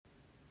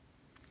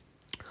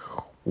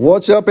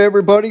What's up,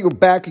 everybody? We're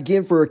back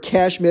again for a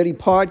Cash Meddy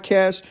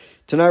podcast.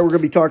 Tonight, we're going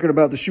to be talking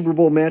about the Super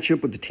Bowl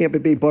matchup with the Tampa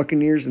Bay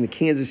Buccaneers and the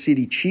Kansas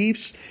City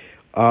Chiefs.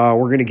 We're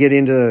going to get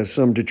into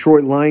some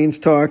Detroit Lions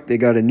talk. They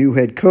got a new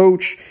head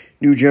coach,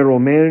 new general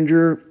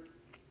manager.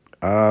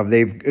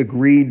 They've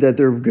agreed that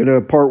they're going to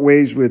part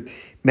ways with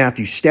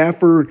Matthew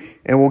Stafford,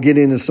 and we'll get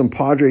into some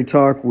Padre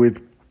talk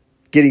with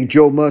getting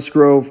Joe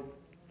Musgrove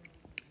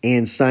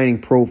and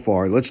signing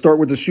Profar. Let's start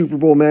with the Super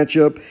Bowl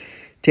matchup.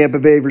 Tampa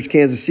Bay versus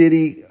Kansas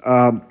City.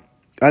 I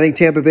think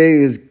Tampa Bay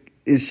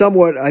is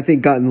somewhat,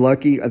 gotten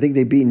lucky. I think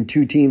they've beaten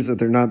two teams that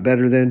they're not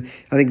better than.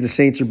 I think the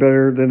Saints are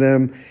better than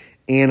them,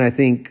 and I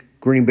think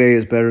Green Bay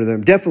is better than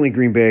them. Definitely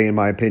Green Bay, in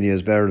my opinion,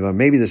 is better than them.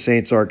 Maybe the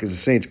Saints are, because the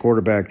Saints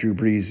quarterback, Drew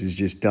Brees, is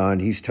just done.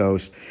 He's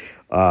toast.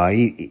 Drew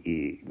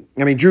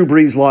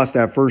Brees lost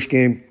that first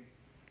game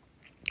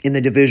in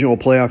the divisional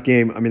playoff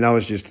game. That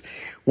was just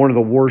one of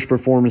the worst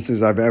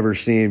performances I've ever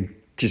seen.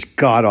 Just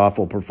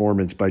god-awful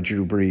performance by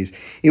Drew Brees.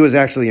 It was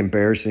actually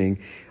embarrassing.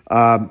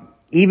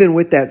 Even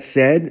with that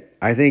said,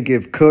 I think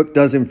if Cook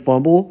doesn't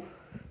fumble,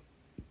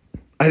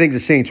 I think the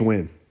Saints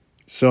win.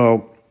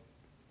 So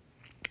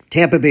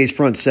Tampa Bay's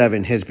front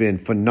seven has been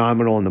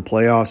phenomenal in the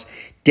playoffs.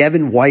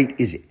 Devin White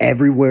is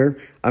everywhere.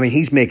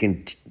 He's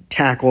making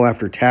tackle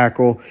after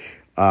tackle,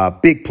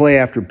 big play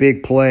after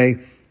big play.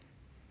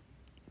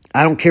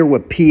 I don't care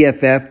what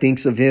PFF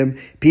thinks of him.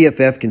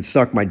 PFF can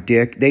suck my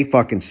dick. They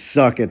fucking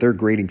suck at their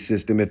grading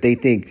system if they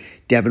think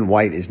Devin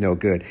White is no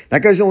good.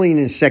 That guy's only in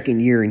his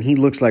second year, and he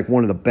looks like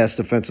one of the best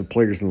defensive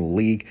players in the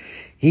league.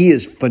 He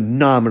is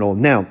phenomenal.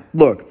 Now,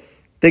 look,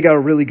 they got a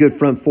really good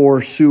front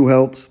four. Sue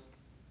helps.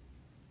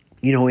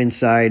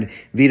 Inside,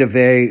 Vita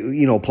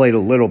Vea, played a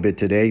little bit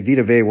today.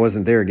 Vita Vea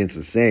wasn't there against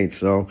the Saints,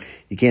 so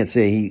you can't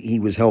say he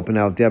was helping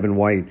out Devin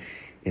White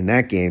in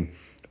that game.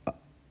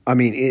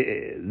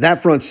 That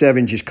front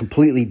seven just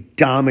completely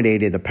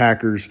dominated the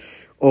Packers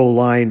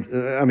O-line.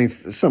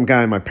 Some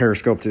guy in my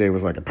Periscope today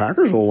was like, the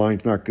Packers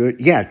O-line's not good.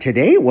 Yeah,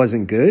 today it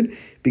wasn't good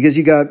because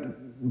you got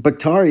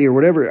Bakhtari or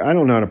whatever. I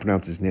don't know how to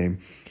pronounce his name.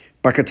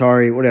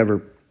 Bakhtari,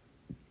 whatever.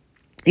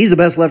 He's the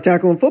best left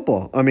tackle in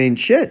football.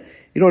 Shit.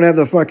 You don't have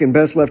the fucking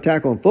best left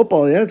tackle in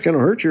football. Yeah, it's going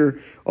to hurt your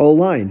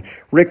O-line.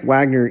 Rick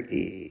Wagner,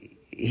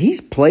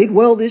 he's played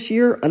well this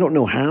year. I don't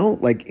know how.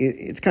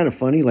 It's kind of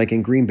funny.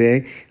 In Green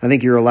Bay, I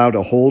think you're allowed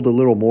to hold a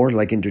little more.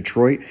 In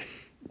Detroit,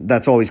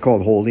 that's always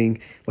called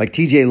holding.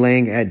 TJ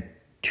Lang had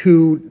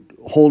 2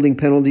 holding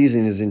penalties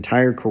in his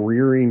entire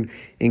career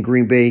in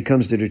Green Bay. He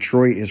comes to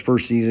Detroit. His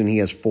first season, he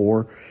has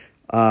 4.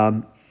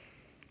 Kind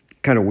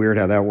of weird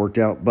how that worked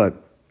out.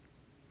 But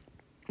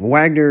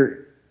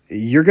Wagner,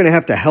 you're going to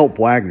have to help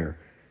Wagner.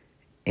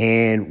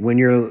 And when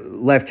your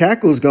left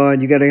tackle's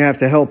gone, you're going to have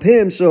to help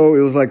him. So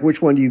it was like,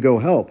 which one do you go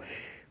help?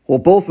 Well,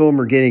 both of them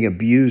are getting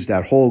abused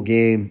that whole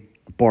game.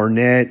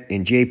 Barnett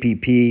and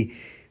JPP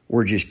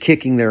were just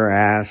kicking their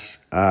ass.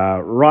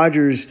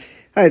 Rodgers,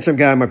 I had some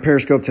guy on my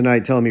Periscope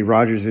tonight telling me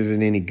Rodgers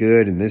isn't any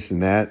good and this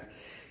and that.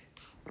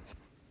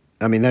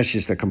 That's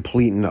just a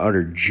complete and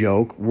utter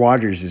joke.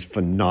 Rodgers is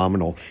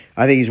phenomenal.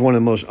 I think he's one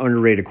of the most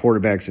underrated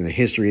quarterbacks in the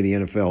history of the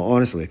NFL,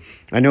 honestly.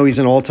 I know he's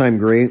an all-time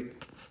great.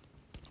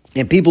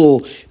 And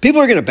people are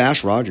going to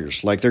bash Rodgers.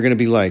 They're going to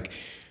be like,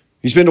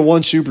 he's been to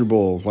 1 Super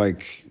Bowl,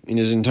 in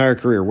his entire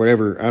career,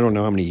 whatever. I don't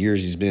know how many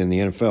years he's been in the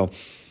NFL.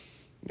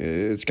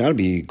 It's got to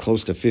be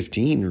close to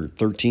 15 or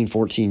 13,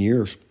 14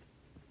 years.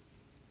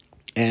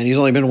 And he's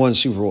only been to 1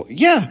 Super Bowl.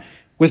 Yeah,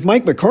 with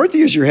Mike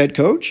McCarthy as your head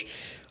coach.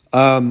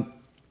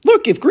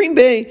 Look, if Green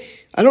Bay,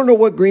 I don't know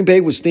what Green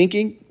Bay was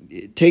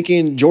thinking,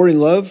 taking Jordan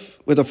Love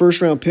with a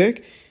first-round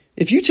pick.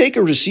 If you take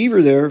a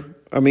receiver there,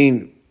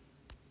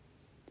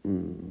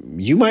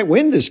 you might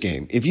win this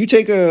game. If you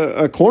take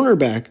a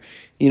cornerback,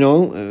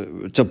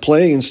 to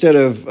play instead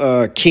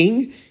of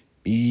King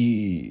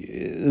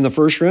in the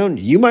first round,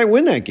 you might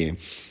win that game.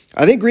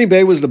 I think Green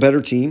Bay was the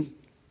better team.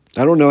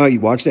 I don't know how you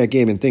watch that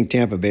game and think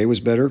Tampa Bay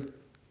was better.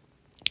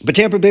 But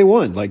Tampa Bay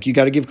won. You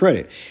got to give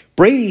credit.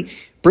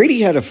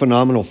 Brady had a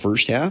phenomenal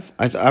first half.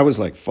 I was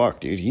like, fuck,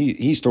 dude,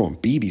 he's throwing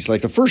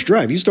BBs. The first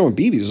drive, he's throwing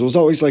BBs. It was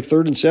always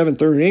 3rd and 7,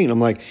 3rd and 8. And I'm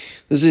like,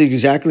 this is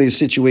exactly the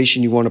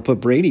situation you want to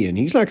put Brady in.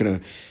 He's not going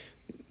to,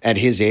 at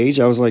his age,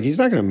 I was like, he's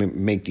not going to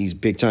make these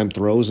big-time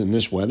throws in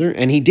this weather.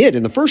 And he did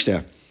in the first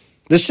half.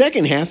 The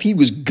second half, he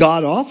was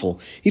god-awful.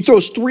 He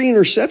throws 3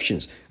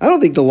 interceptions. I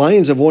don't think the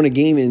Lions have won a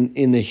game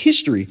in the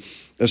history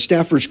of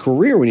Stafford's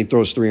career when he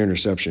throws 3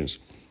 interceptions.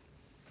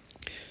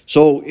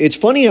 So it's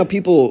funny how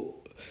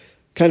people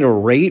kind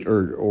of rate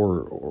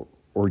or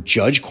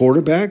judge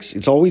quarterbacks.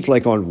 It's always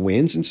on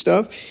wins and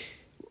stuff.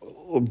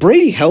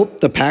 Brady helped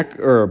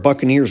the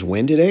Buccaneers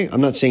win today. I'm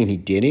not saying he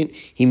didn't.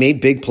 He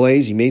made big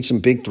plays. He made some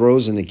big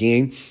throws in the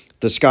game.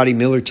 The Scotty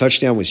Miller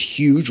touchdown was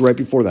huge right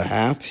before the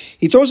half.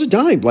 He throws a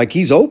dime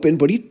he's open,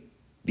 but he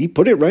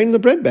put it right in the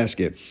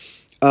breadbasket.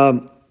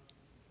 You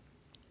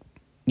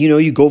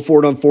go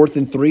for it on 4th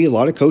and 3. A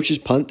lot of coaches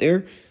punt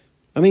there.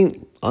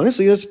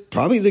 Honestly, that's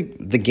probably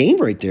the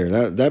game right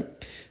there.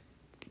 That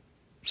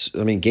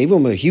gave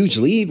them a huge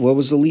lead. What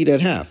was the lead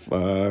at half?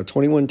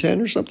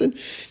 21-10 or something?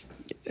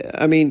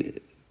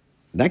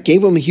 that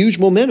gave them a huge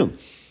momentum.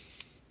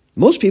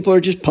 Most people are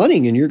just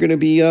punting, and you're going to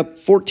be up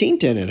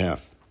 14-10 at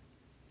half.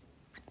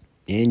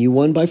 And you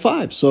won by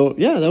 5. So,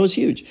 yeah, that was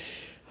huge.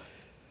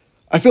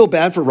 I feel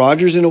bad for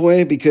Rodgers in a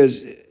way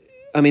because,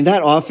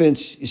 that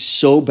offense is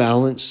so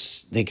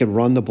balanced. They can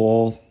run the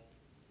ball.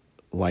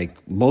 Like,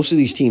 most of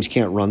these teams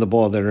can't run the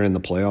ball that are in the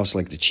playoffs.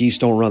 Like, the Chiefs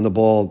don't run the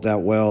ball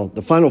that well.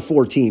 The final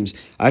 4 teams,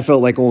 I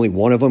felt like only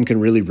one of them can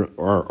really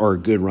are a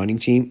good running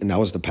team, and that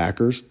was the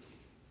Packers.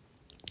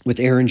 With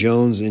Aaron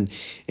Jones and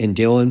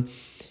Dillon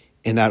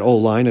and that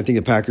O-line, I think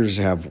the Packers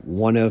have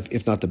one of,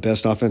 if not the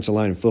best offensive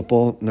line in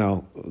football.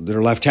 Now,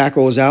 their left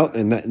tackle is out,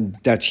 and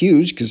that's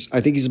huge because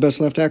I think he's the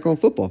best left tackle in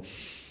football.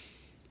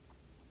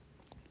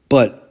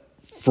 But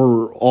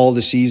for all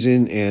the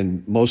season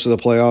and most of the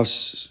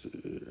playoffs,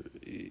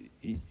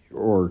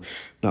 or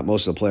not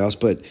most of the playoffs,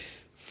 but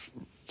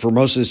for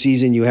most of the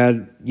season, you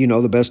had,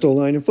 the best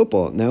O-line in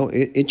football. Now,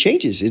 it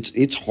changes.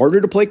 It's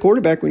harder to play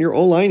quarterback when your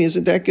O-line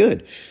isn't that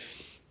good.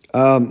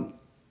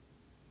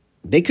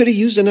 They could have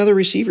used another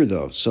receiver,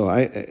 though. So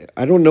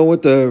I don't know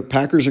what the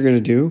Packers are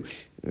going to do.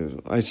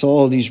 I saw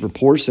all these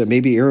reports that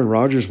maybe Aaron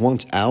Rodgers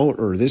wants out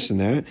or this and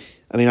that.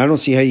 I don't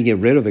see how you get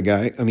rid of a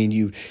guy.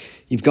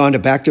 You've gone to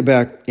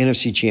back-to-back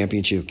NFC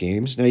championship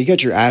games. Now, you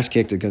got your ass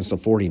kicked against the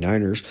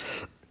 49ers.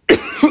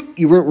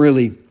 You weren't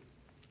really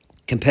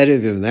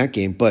competitive in that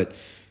game, but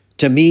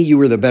to me, you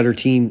were the better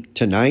team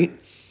tonight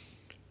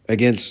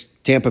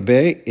against Tampa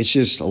Bay. It's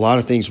just a lot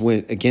of things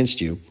went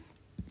against you.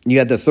 You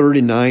had the 3rd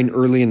and 9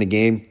 early in the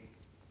game,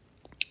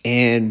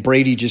 and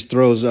Brady just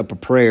throws up a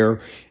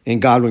prayer,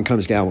 and Godwin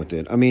comes down with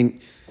it.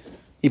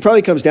 He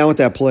probably comes down with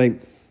that play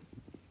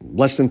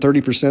less than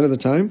 30% of the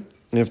time,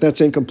 and if that's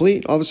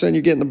incomplete, all of a sudden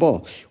you're getting the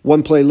ball.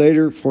 One play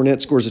later,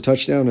 Fournette scores a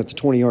touchdown at the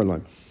 20-yard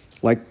line.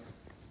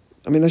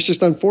 That's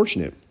just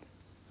unfortunate.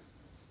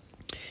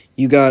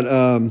 You got,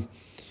 a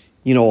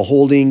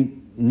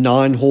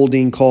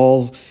non-holding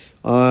call.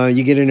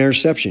 You get an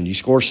interception. You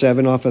score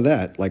 7 off of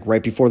that,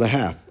 right before the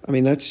half.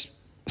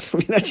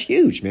 That's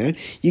huge, man.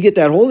 You get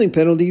that holding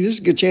penalty, there's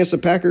a good chance the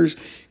Packers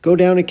go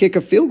down and kick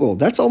a field goal.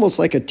 That's almost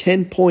like a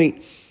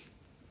 10-point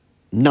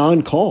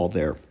non-call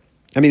there.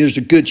 There's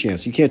a good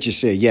chance. You can't just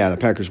say, yeah, the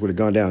Packers would have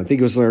gone down. I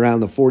think it was around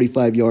the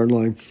 45-yard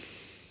line.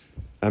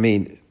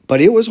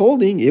 But it was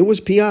holding. It was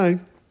PI,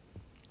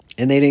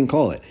 and they didn't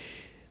call it.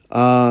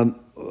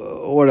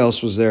 What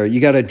else was there? You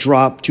got a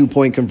drop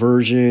 2-point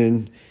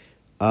conversion.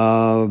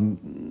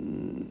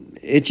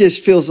 It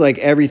just feels like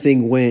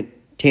everything went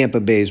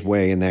Tampa Bay's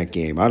way in that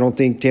game. I don't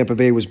think Tampa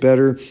Bay was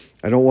better.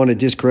 I don't want to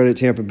discredit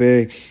Tampa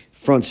Bay.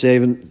 Front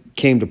 7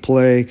 came to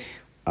play.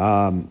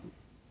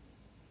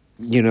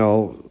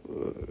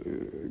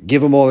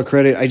 Give them all the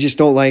credit. I just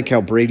don't like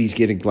how Brady's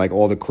getting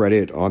all the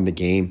credit on the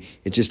game.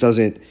 It just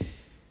doesn't.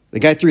 The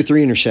guy threw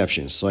 3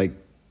 interceptions.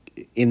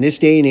 In this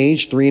day and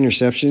age, 3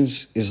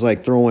 interceptions is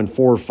like throwing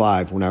 4 or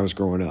 5 when I was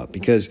growing up,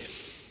 because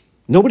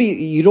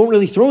you don't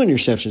really throw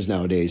interceptions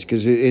nowadays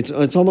because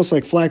it's almost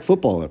like flag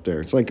football up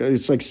there. It's like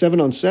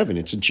 7-on-7.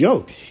 It's a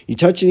joke. You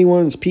touch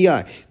anyone, it's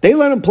PI. They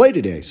let them play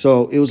today,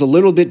 so it was a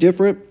little bit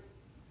different.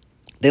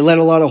 They let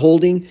a lot of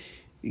holding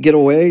get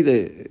away.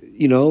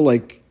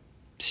 Like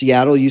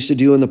Seattle used to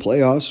do in the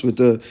playoffs with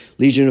the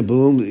Legion of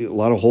Boom, a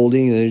lot of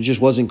holding, and it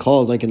just wasn't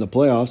called like in the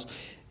playoffs.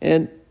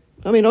 And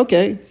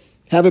okay,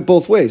 have it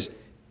both ways.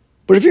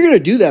 But if you're going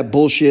to do that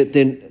bullshit,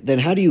 then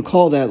how do you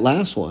call that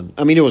last one?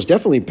 It was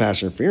definitely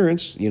pass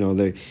interference,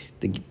 the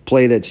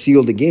play that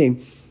sealed the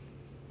game.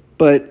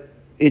 But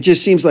it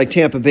just seems like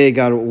Tampa Bay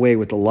got away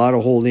with a lot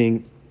of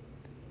holding,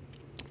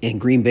 and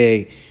Green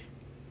Bay,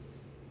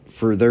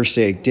 for their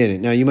sake,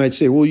 didn't. Now, you might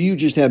say, well, you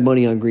just had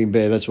money on Green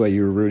Bay. That's why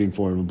you were rooting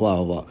for them, and blah,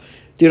 blah, blah.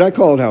 Dude, I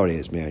call it how it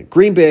is, man.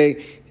 Green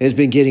Bay has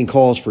been getting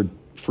calls for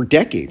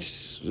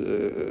decades.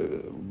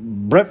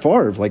 Brett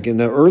Favre, in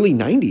the early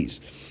 90s.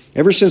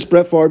 Ever since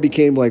Brett Favre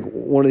became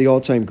one of the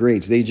all-time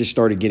greats, they just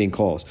started getting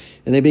calls.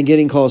 And they've been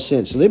getting calls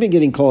since. So they've been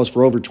getting calls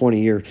for over 20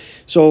 years.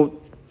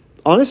 So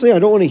honestly, I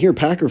don't want to hear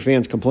Packer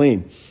fans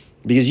complain,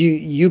 because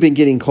you've been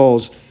getting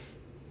calls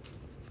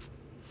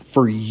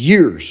for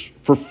years,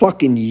 for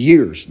fucking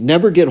years.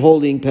 Never get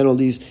holding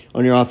penalties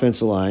on your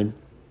offensive line.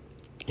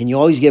 And you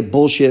always get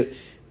bullshit,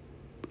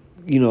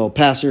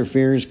 pass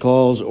interference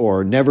calls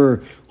or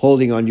never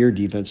holding on your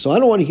defense. So I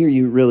don't want to hear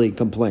you really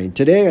complain.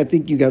 Today, I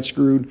think you got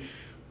screwed.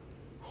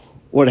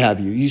 What have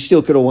you? You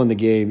still could have won the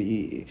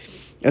game.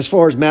 As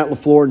far as Matt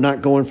LaFleur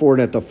not going for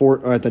it at the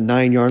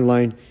 9-yard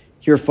line,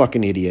 you're a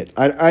fucking idiot.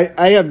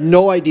 I have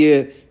no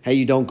idea how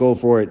you don't go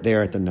for it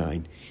there at the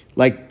 9.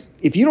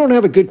 If you don't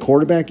have a good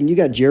quarterback and you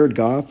got Jared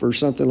Goff or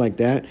something like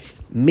that,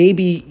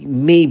 maybe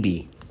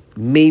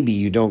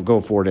you don't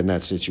go for it in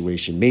that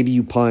situation. Maybe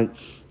you punt.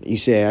 You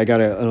say, I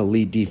got an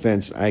elite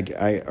defense.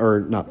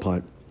 Or not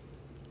punt.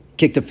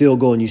 Kick the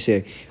field goal and you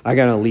say, I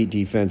got an elite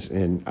defense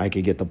and I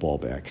could get the ball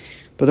back.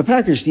 But the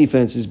Packers'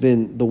 defense has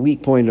been the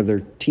weak point of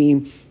their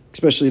team,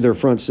 especially their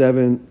front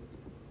 7.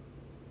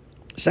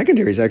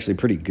 Secondary is actually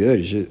pretty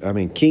good.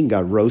 King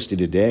got roasted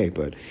today,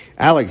 but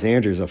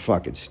Alexander's a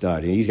fucking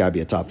stud. He's got to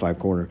be a top 5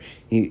 corner.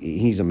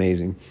 He's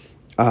amazing.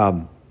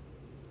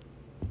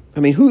 I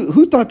mean,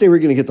 who thought they were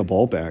going to get the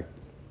ball back?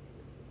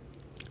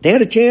 They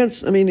had a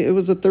chance. I mean, it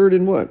was a 3rd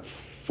and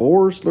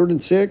 4, 3rd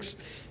and 6.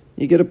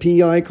 You get a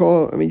PI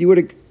call. I mean, you would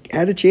have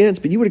had a chance,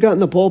 but you would have gotten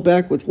the ball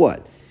back with what?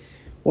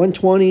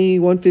 120,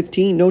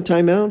 115, no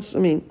timeouts? I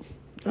mean,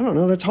 I don't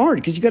know. That's hard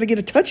because you got to get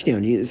a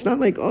touchdown. It's not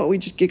like, we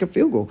just kick a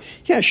field goal.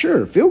 Yeah,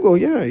 sure. Field goal,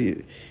 yeah.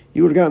 You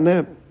would have gotten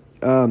that.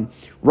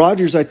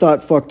 Rodgers, I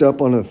thought, fucked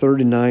up on a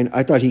 3rd and 9.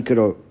 I thought he could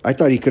have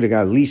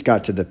at least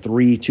got to the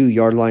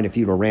 2-yard line if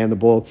he would have ran the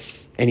ball,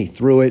 and he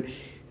threw it.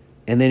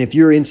 And then if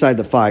you're inside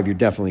the 5, you're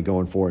definitely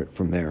going for it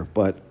from there.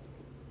 But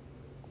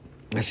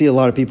I see a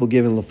lot of people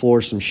giving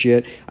LaFleur some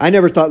shit. I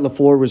never thought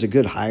LaFleur was a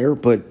good hire,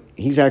 but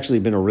he's actually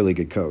been a really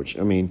good coach.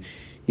 I mean,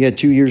 he had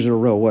 2 years in a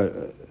row.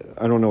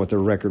 I don't know what their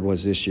record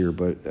was this year,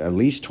 but at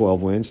least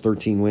 12 wins,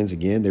 13 wins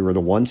again. They were the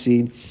 1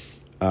 seed,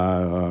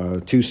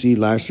 2 seed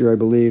last year, I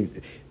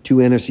believe. 2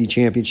 NFC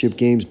championship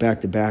games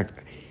back to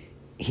back.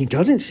 He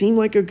doesn't seem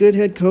like a good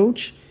head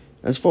coach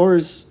as far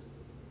as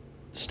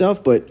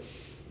stuff, but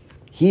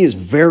he is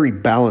very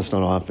balanced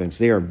on offense.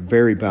 They are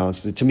very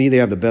balanced. To me, they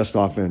have the best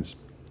offense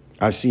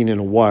I've seen in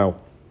a while.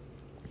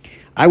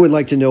 I would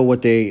like to know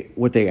what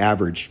they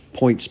average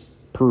points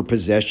per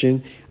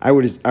possession. I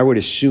would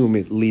assume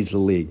it leads the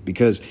league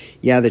because,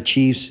 yeah, the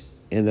Chiefs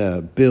and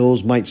the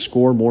Bills might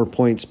score more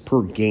points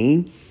per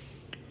game,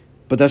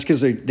 but that's because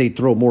they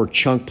throw more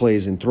chunk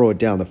plays and throw it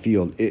down the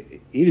field.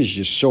 It is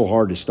just so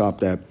hard to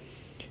stop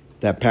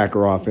that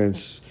Packer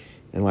offense.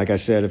 And like I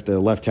said, if the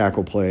left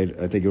tackle played,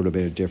 I think it would have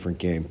been a different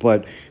game.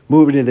 But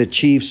moving to the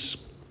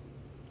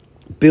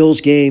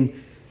Chiefs-Bills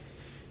game,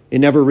 it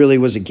never really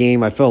was a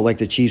game. I felt like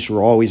the Chiefs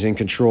were always in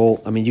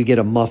control. I mean, you get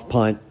a muff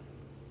punt,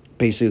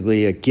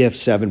 basically a gift,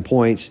 7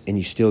 points, and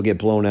you still get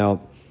blown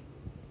out.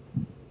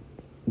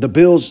 The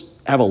Bills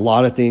have a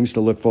lot of things to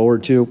look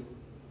forward to.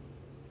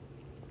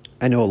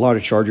 I know a lot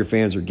of Charger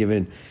fans are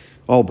giving,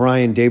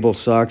 Brian Daboll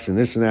sucks and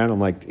this and that. I'm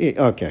like,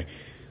 okay.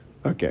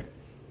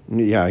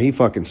 Yeah, he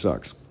fucking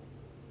sucks.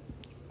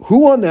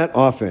 Who on that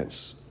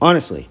offense,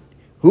 honestly,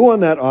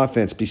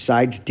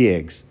 besides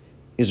Diggs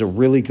is a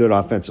really good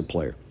offensive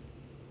player?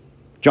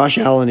 Josh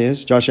Allen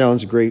is. Josh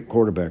Allen's a great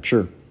quarterback,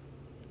 sure.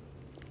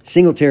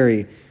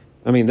 Singletary,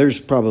 I mean,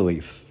 there's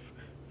probably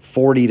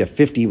 40 to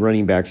 50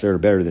 running backs that are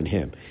better than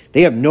him.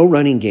 They have no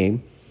running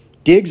game.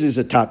 Diggs is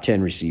a top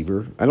 10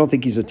 receiver. I don't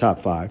think he's a top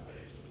 5.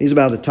 He's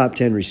about a top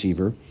 10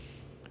 receiver.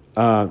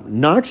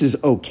 Knox is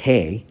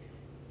okay.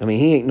 I mean,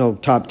 he ain't no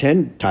top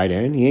 10 tight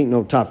end. He ain't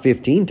no top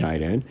 15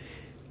 tight end.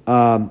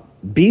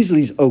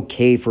 Beasley's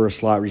okay for a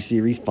slot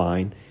receiver. He's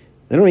fine.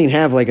 They don't even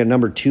have like a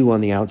number 2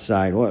 on the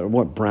outside.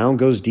 What Brown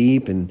goes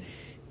deep, and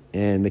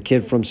the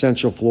kid from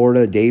Central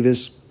Florida,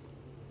 Davis,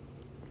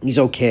 he's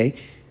okay.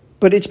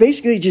 But it's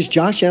basically just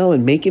Josh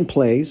Allen making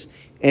plays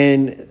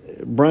and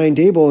Brian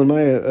Daboll, in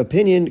my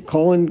opinion,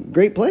 calling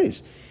great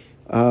plays.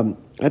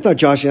 I thought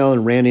Josh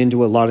Allen ran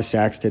into a lot of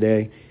sacks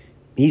today.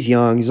 He's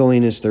young. He's only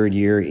in his 3rd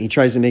year. He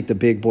tries to make the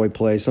big boy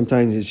play.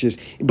 Sometimes it's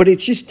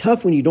just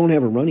tough when you don't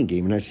have a running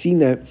game. And I've seen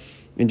that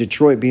in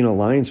Detroit, being a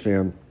Lions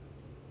fan,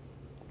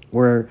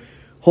 where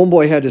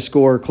homeboy had to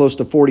score close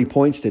to 40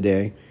 points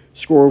today,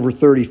 score over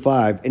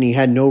 35, and he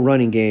had no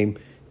running game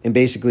and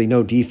basically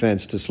no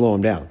defense to slow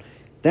him down.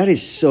 That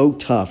is so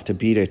tough to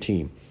beat a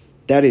team.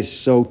 That is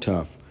so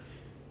tough.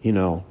 You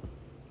know,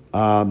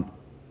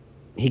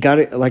 he got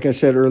it, like I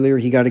said earlier,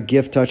 he got a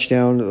gift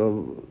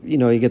touchdown.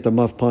 You get the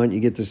muff punt, you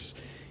get this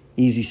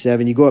easy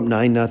 7. You go up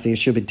 9-0. It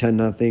should be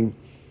 10-0.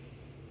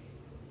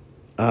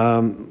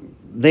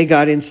 They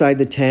got inside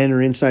the 10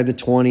 or inside the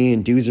 20,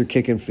 and dudes are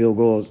kicking field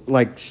goals.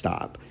 Like,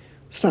 stop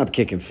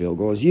kicking field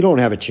goals. You don't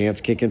have a chance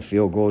kicking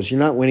field goals.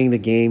 You're not winning the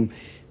game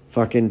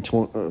fucking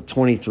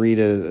 23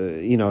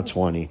 to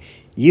 20.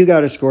 You got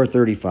to score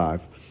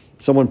 35.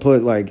 Someone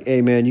put like,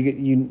 hey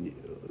man,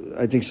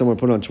 I think someone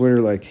put on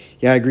Twitter like,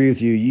 yeah, I agree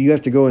with you. You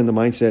have to go in the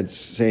mindset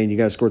saying you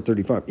got to score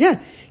 35.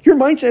 Yeah, your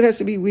mindset has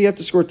to be we have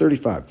to score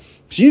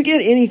 35. So you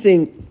get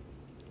anything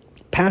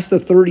past the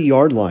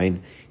 30-yard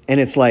line and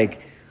it's like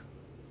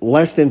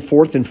less than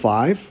 4th and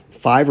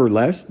 5 or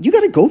less, you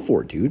got to go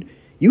for it, dude.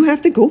 You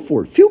have to go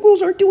for it. Field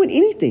goals aren't doing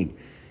anything.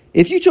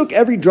 If you took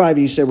every drive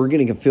and you said we're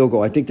getting a field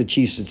goal, I think the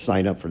Chiefs would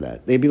sign up for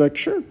that. They'd be like,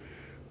 sure.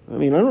 I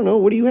mean, I don't know.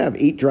 What do you have?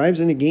 8 drives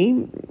in a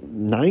game?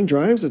 9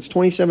 drives? That's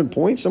 27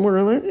 points, somewhere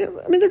around there. Yeah,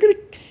 I mean,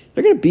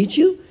 they're gonna beat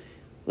you.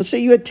 Let's say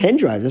you had 10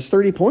 drives. That's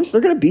 30 points.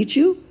 They're gonna beat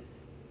you.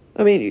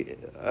 I mean,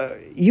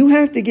 you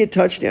have to get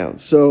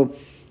touchdowns. So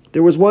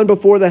there was one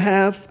before the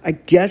half. I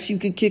guess you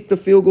could kick the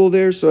field goal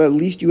there, so at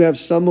least you have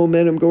some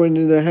momentum going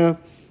into the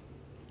half.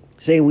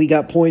 Saying we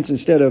got points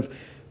instead of,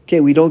 okay,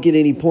 we don't get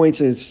any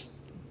points. And it's,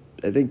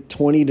 I think,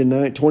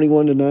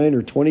 21-9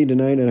 or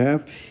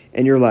 20-9.5.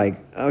 And you're like,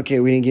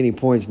 okay, we didn't get any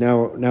points.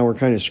 Now we're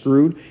kind of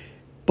screwed.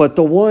 But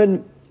the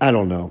one, I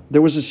don't know.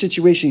 There was a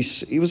situation,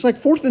 he was like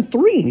 4th and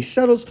 3. And he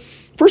settles.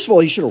 First of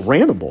all, he should have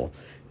ran the ball.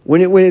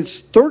 When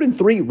it's 3rd and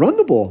 3, run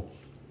the ball.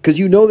 Because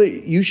you know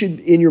that you should,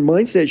 in your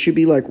mindset, should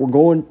be like, we're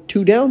going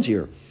 2 downs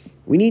here.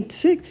 We need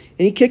 6.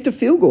 And he kicked a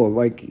field goal.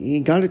 Like, he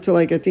got it to,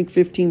 like, I think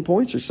 15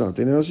 points or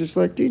something. And I was just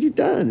like, dude, you're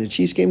done. The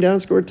Chiefs came down,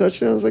 scored a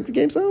touchdown. I was like, the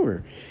game's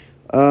over.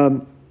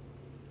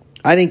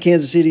 I think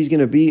Kansas City's going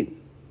to beat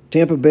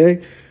Tampa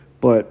Bay.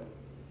 But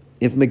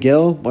if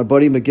Miguel, my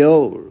buddy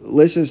Miguel,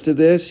 listens to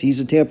this, he's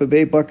a Tampa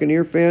Bay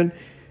Buccaneer fan.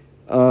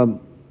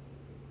 I'm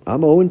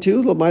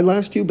 0-2. My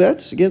last 2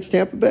 bets against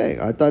Tampa Bay.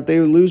 I thought they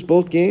would lose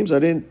both games. I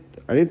didn't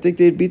think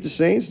they'd beat the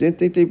Saints. Didn't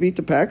think they'd beat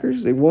the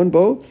Packers. They won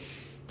both.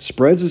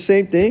 Spread's the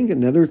same thing.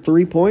 Another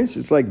 3 points.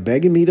 It's like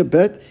begging me to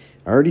bet.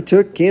 I already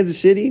took Kansas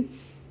City.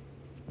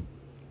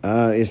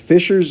 If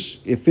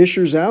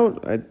Fisher's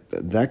out,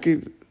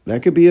 that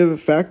could be a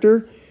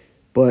factor.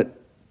 But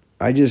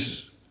I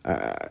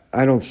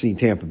don't see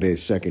Tampa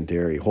Bay's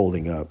secondary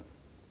holding up.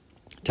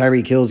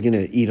 Tyreek Hill's going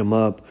to eat them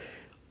up.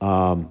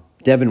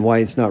 Devin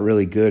White's not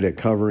really good at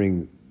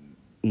covering,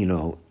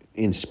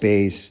 in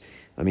space.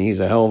 I mean, he's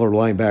a hell of a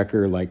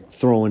linebacker, like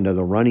throwing to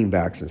the running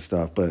backs and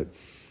stuff, but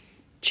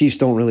Chiefs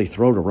don't really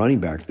throw to running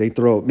backs. They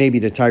throw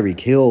maybe to Tyreek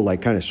Hill,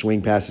 like kind of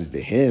swing passes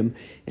to him.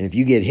 And if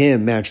you get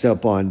him matched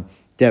up on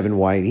Devin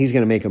White, he's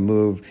going to make a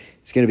move.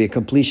 It's going to be a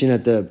completion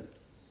at the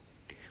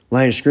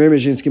line of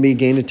scrimmage, and it's going to be a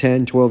gain of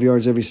 10, 12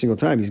 yards every single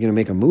time. He's going to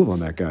make a move on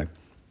that guy.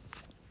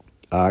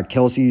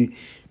 Kelsey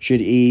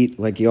should eat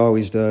like he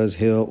always does.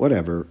 Hill,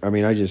 whatever. I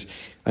mean, I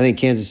think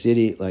Kansas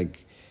City,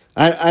 like,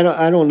 I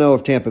don't know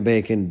if Tampa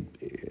Bay can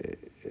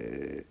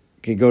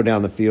go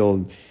down the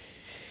field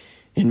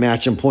and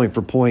match them point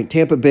for point.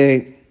 Tampa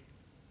Bay,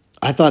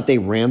 I thought they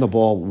ran the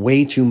ball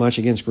way too much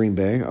against Green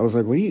Bay. I was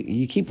like,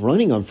 you keep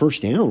running on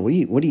first down.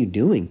 What are you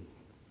doing?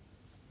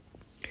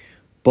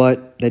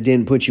 But that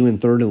didn't put you in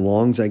third and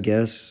longs, I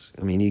guess.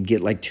 I mean, you'd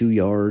get like 2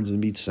 yards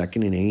and be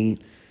 2nd and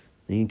 8.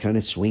 Then you kind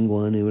of swing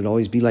one. It would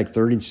always be like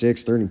 3rd and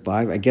 6, 3rd and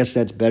 5. I guess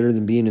that's better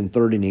than being in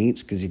 3rd and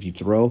 8s because if you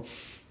throw.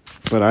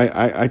 But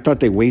I thought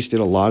they wasted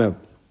a lot of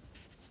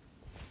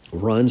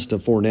runs to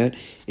Fournette.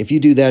 If you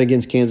do that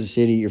against Kansas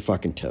City, you're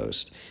fucking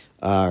toast.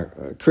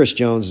 Chris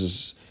Jones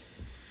is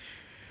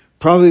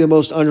probably the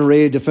most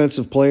underrated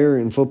defensive player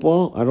in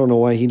football. I don't know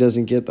why he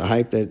doesn't get the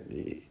hype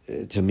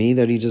to me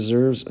that he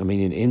deserves. I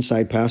mean, an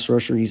inside pass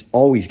rusher, he's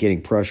always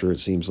getting pressure, it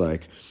seems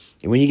like.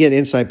 And when you get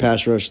inside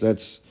pass rush,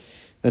 that's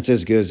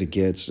as good as it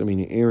gets. I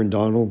mean, Aaron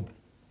Donald,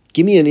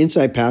 give me an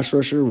inside pass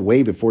rusher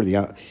way before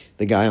the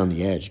guy on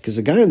the edge. Because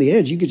the guy on the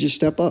edge, you could just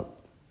step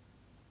up,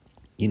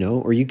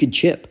 or you could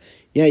chip.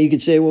 Yeah, you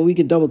could say, well, we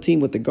could double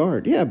team with the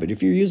guard. Yeah, but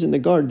if you're using the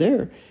guard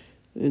there,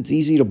 it's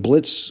easy to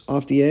blitz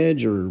off the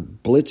edge or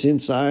blitz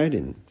inside.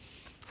 And,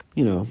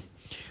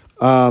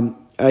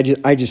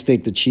 I just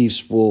think the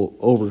Chiefs will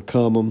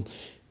overcome them.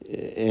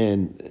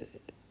 And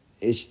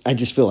I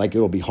just feel like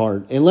it'll be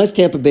hard. Unless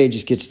Tampa Bay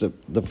just gets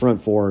the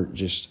front four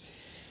just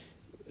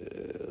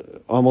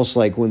almost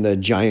like when the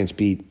Giants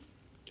beat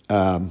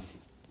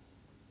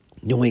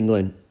New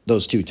England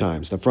those 2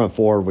 times. The front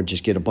four would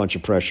just get a bunch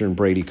of pressure and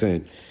Brady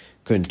couldn't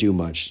do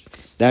much.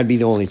 That'd be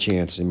the only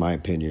chance, in my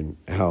opinion,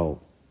 how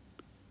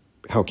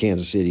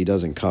Kansas City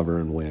doesn't cover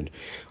and win.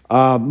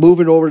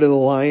 Moving over to the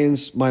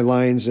Lions, my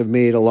Lions have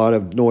made a lot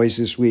of noise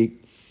this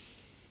week.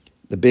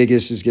 The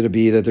biggest is going to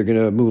be that they're going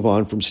to move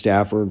on from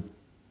Stafford.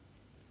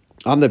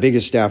 I'm the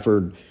biggest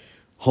Stafford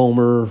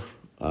homer.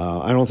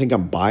 I don't think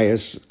I'm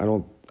biased. I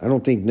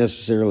don't think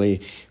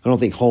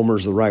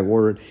homer's the right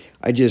word.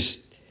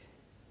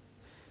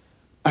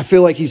 I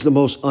feel like he's the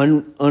most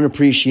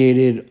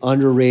unappreciated,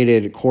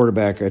 underrated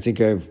quarterback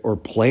or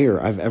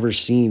player I've ever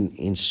seen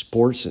in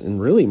sports and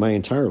really my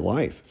entire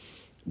life.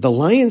 The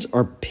Lions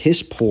are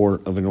piss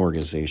poor of an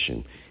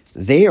organization.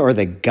 They are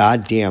the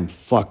goddamn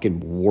fucking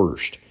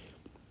worst.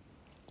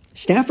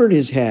 Stafford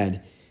has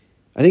had,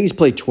 I think he's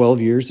played 12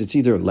 years. It's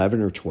either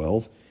 11 or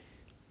 12.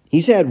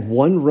 He's had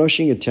one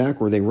rushing attack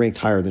where they ranked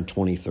higher than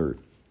 23rd.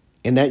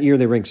 And that year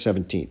they ranked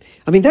 17th.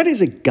 I mean, that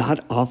is a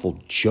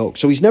god-awful joke.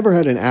 So he's never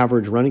had an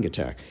average running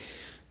attack.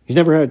 He's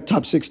never had a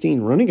top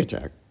 16 running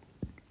attack.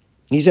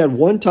 He's had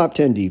one top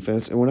 10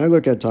 defense. And when I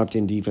look at top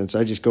 10 defense,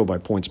 I just go by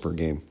points per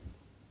game.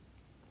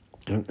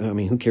 I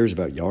mean, who cares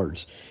about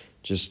yards?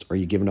 Just, are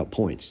you giving up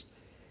points?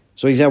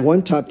 So he's had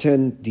one top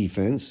 10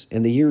 defense.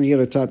 And the year he had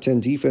a top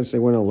 10 defense, they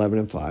went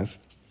 11-5.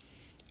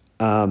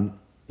 Now,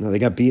 they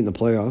got beat in the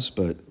playoffs,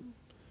 but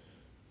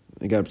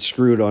they got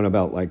screwed on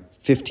about like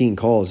 15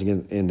 calls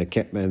in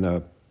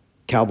the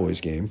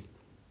Cowboys game.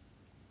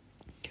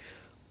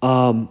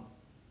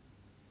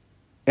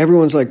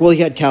 Everyone's like, well, he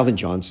had Calvin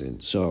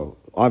Johnson, so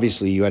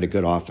obviously you had a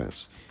good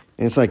offense.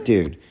 And it's like,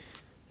 dude,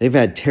 they've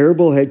had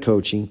terrible head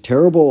coaching,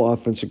 terrible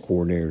offensive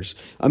coordinators.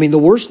 I mean, the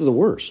worst of the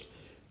worst.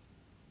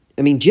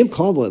 I mean, Jim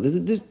Caldwell,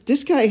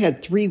 this guy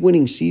had 3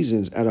 winning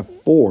seasons out of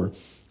 4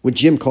 with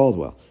Jim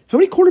Caldwell. How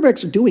many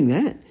quarterbacks are doing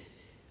that?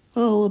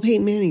 Oh, well,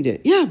 Peyton Manning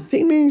did. Yeah,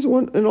 Peyton Manning's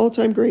an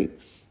all-time great.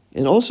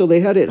 And also, they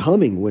had it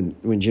humming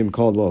when Jim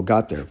Caldwell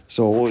got there.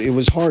 So it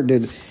was hard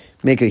to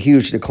make a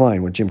huge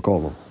decline with Jim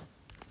Caldwell.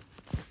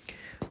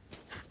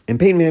 And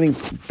Peyton Manning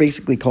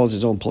basically calls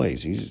his own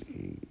plays.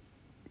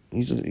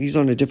 He's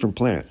on a different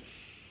planet.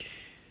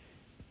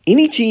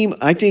 Any team,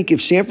 I think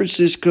if San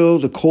Francisco,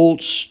 the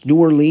Colts, New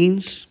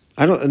Orleans,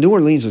 New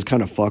Orleans is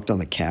kind of fucked on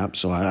the cap,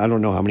 so I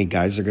don't know how many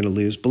guys they're going to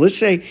lose. But let's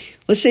say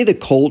the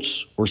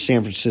Colts or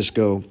San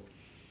Francisco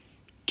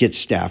get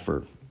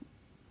Stafford.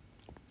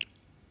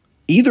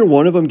 Either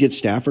one of them gets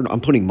Stafford,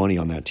 I'm putting money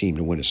on that team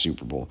to win a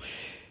Super Bowl.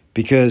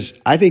 Because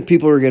I think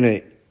people are going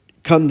to,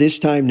 come this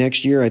time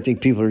next year, I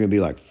think people are going to be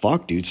like,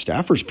 fuck, dude,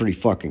 Stafford's pretty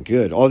fucking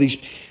good. All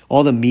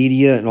the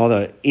media and all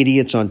the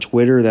idiots on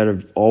Twitter that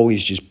have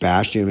always just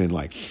bashed him and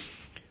like,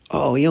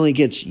 oh, he only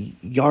gets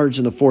yards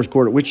in the fourth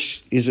quarter,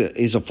 which is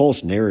a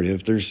false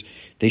narrative. There's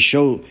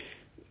a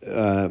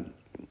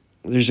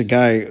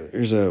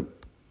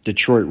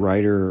Detroit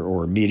writer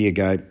or a media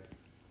guy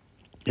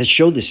that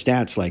showed the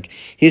stats. Like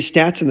his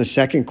stats in the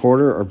second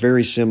quarter are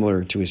very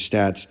similar to his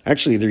stats.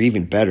 Actually, they're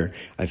even better,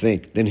 I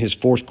think, than his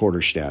fourth quarter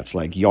stats,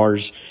 like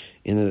yards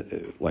in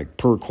the like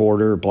per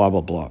quarter, blah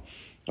blah blah.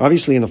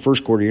 Obviously, in the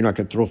first quarter, you're not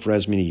going to throw for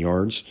as many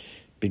yards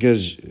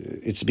because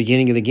it's the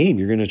beginning of the game.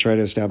 You're going to try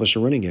to establish a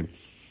running game.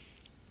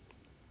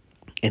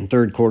 And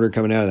third quarter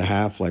coming out of the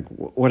half, like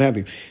what have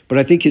you. But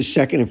I think his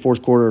second and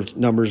fourth quarter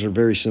numbers are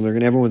very similar.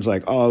 And everyone's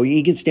like, oh,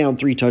 he gets down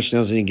 3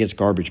 touchdowns and he gets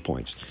garbage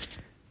points.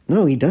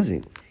 No, he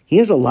doesn't. He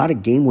has a lot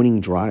of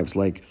game-winning drives.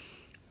 Like,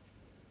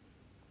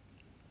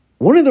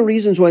 one of the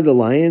reasons why the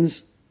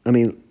Lions,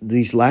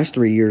 these last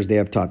 3 years they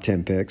have top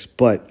 10 picks,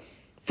 but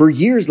for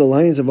years the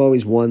Lions have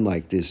always won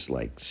like this,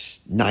 like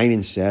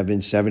 9-7,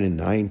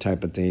 7-9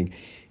 type of thing.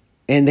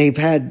 And they've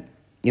had,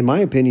 in my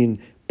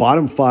opinion,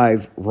 bottom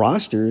 5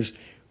 rosters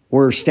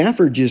where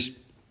Stafford just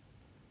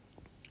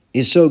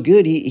is so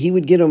good, he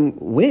would get them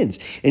wins.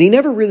 And he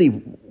never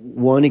really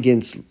won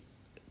against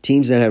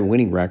teams that had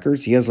winning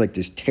records. He has like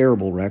this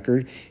terrible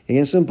record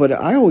against them. But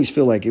I always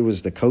feel like it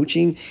was the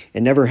coaching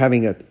and never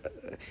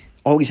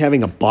always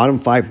having a bottom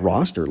 5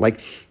 roster. Like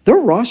their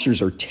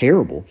rosters are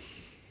terrible.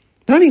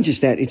 Not even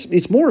just that,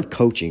 it's more of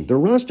coaching. Their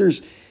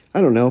rosters, I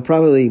don't know,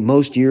 probably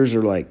most years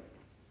are like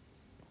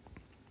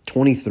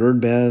 23rd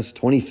best,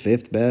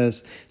 25th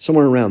best,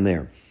 somewhere around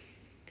there.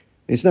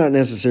 It's not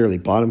necessarily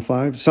bottom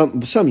 5.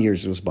 Some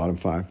years it was bottom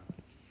 5.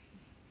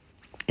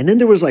 And then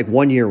there was like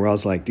 1 year where I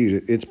was like,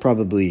 dude, it's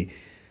probably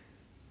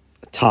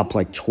top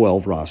like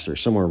 12 roster,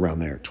 somewhere around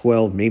there.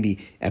 12,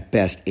 maybe at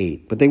best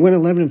 8. But they went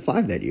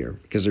 11-5 that year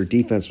because their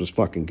defense was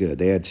fucking good.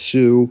 They had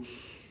Sue.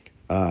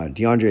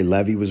 DeAndre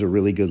Levy was a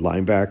really good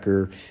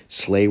linebacker.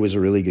 Slay was a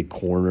really good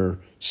corner.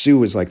 Sue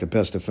was like the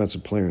best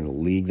defensive player in the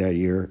league that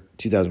year,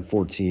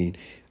 2014.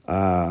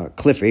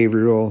 Cliff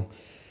Averill.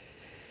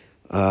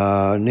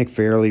 Nick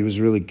Fairley was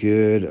really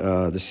good.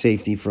 The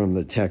safety from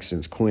the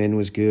Texans, Quinn,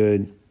 was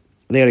good.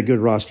 They had a good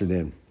roster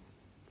then.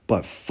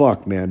 But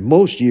fuck, man,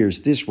 most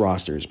years this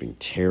roster has been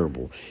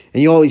terrible.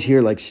 And you always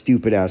hear like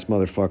stupid-ass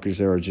motherfuckers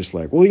that are just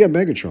like, well, you got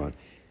Megatron.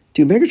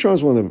 Dude,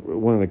 Megatron's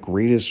one of the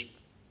greatest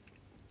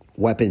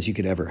weapons you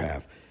could ever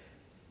have.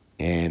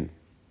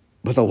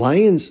 But the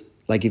Lions,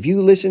 like if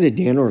you listen to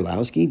Dan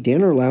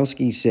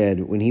Orlowski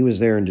said when he was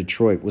there in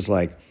Detroit was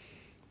like,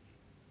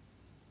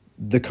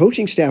 the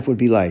coaching staff would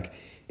be like,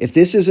 if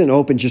this isn't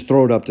open, just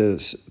throw it up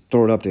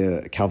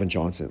to Calvin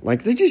Johnson.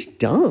 Like they're just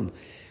dumb.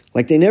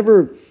 Like they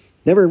never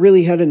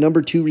really had a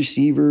number 2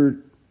 receiver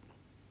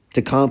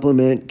to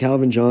complement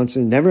Calvin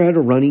Johnson. Never had a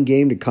running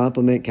game to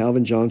complement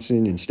Calvin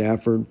Johnson and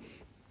Stafford.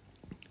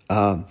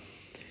 The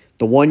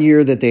 1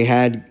 year that they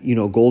had,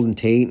 Golden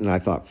Tate, and I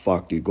thought,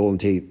 fuck, dude, Golden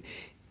Tate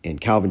and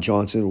Calvin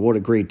Johnson, what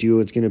a great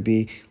duo it's going to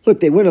be. Look,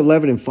 they went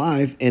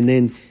 11-5, and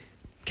then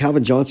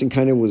Calvin Johnson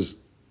kind of was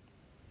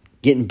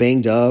getting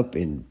banged up,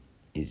 and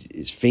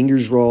his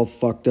fingers were all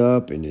fucked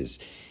up, and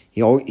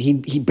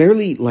he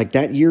barely, like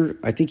that year,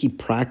 I think he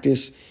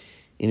practiced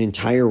an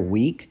entire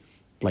week,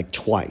 like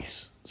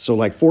twice. So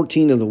like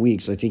 14 of the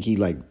weeks, I think he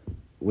like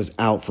was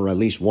out for at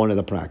least one of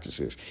the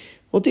practices.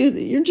 Well, dude,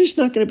 you're just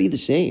not going to be the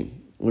same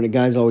when a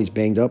guy's always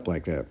banged up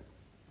like that.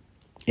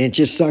 And it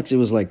just sucks. It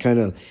was like kind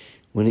of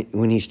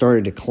when he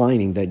started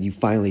declining that you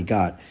finally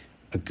got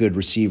a good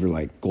receiver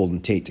like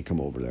Golden Tate to come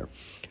over there.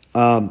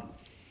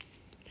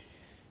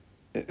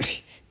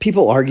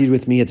 People argued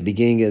with me at the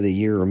beginning of the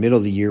year or middle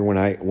of the year when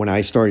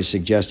I started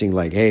suggesting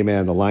like, hey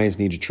man, the Lions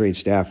need to trade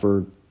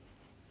Stafford.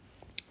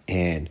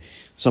 And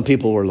some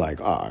people were like,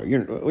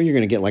 you're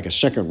going to get like a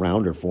second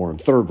rounder for him,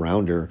 third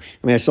rounder.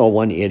 I saw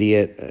one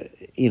idiot,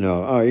 you're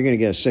going to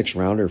get a 6th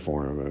rounder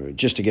for him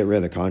just to get rid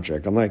of the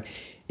contract. I'm like,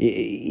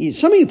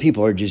 some of you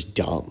people are just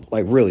dumb,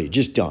 like really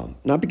just dumb.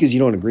 Not because you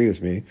don't agree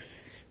with me,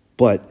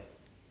 but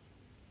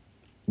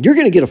you're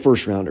going to get a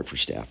 1st rounder for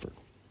Stafford,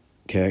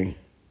 okay?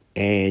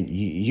 And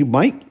you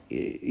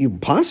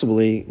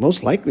possibly,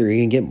 most likely, are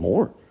going to get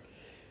more.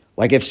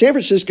 Like if San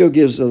Francisco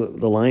gives the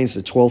Lions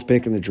the 12th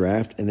pick in the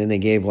draft and then they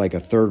gave like a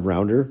 3rd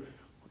rounder,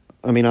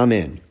 I'm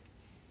in.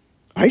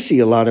 I see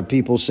a lot of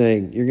people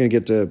saying you're going to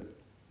get the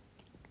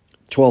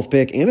 12th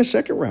pick and a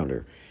 2nd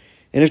rounder.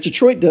 And if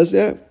Detroit does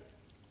that,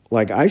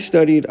 like I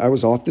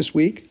was off this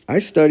week. I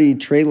studied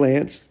Trey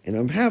Lance and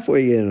I'm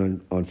halfway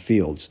in on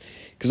Fields.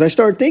 Because I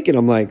started thinking,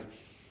 I'm like,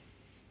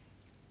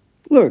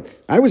 look,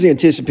 I was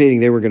anticipating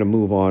they were going to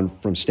move on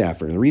from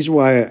Stafford. And the reason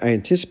why I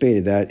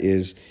anticipated that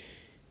is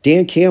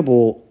Dan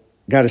Campbell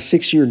got a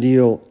 6-year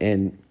deal,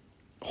 and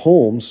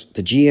Holmes,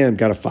 the GM,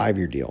 got a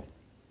 5-year deal.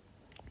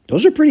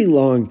 Those are pretty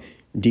long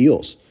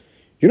deals.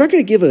 You're not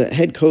going to give a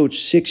head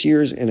coach 6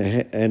 years and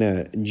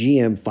a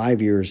GM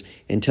 5 years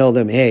and tell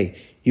them, hey,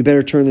 you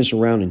better turn this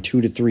around in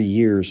 2 to 3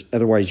 years,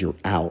 otherwise you're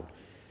out.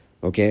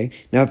 Okay?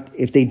 Now,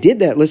 if they did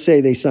that, let's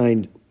say they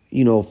signed,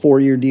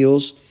 4-year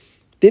deals,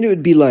 then it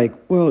would be like,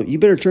 well, you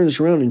better turn this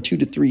around in 2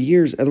 to 3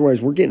 years,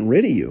 otherwise we're getting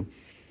rid of you.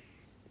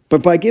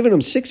 But by giving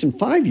them 6 and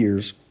 5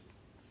 years,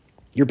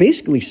 you're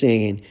basically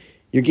saying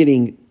you're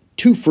getting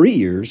 2 free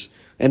years,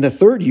 and the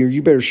third year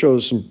you better show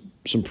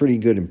some pretty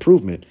good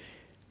improvement.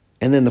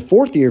 And then the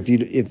fourth year,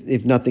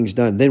 if nothing's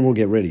done, then we'll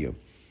get rid of you.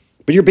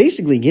 But you're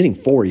basically getting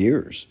 4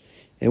 years.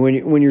 And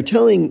when you're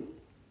telling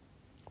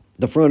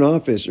the front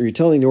office or you're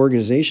telling the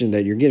organization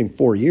that you're getting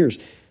 4 years,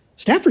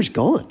 Stafford's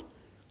gone.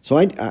 So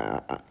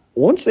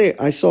once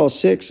I saw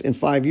 6 and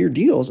 5 year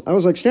deals, I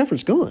was like,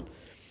 Stafford's gone.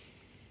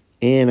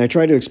 And I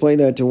tried to explain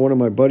that to one of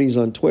my buddies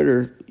on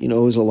Twitter,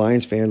 who's a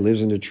Lions fan,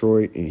 lives in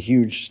Detroit, a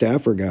huge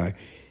Stafford guy.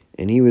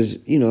 And he was,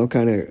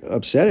 kind of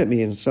upset at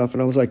me and stuff.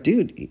 And I was like,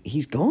 dude,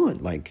 he's gone.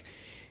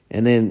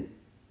 And then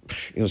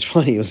it was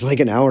funny. It was like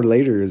an hour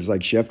later. It's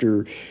like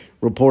Schefter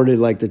reported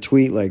the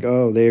tweet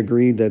oh, they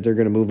agreed that they're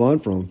going to move on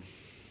from him.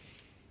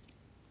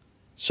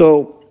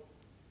 So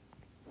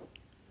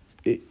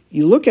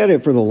you look at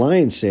it for the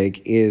Lions'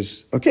 sake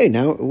is, okay,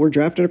 now we're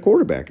drafting a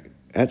quarterback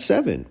at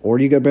 7, or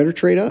you got better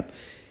trade up.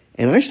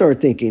 And I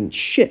started thinking,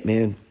 shit,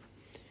 man,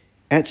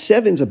 at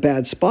 7's a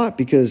bad spot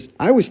because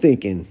I was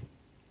thinking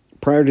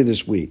prior to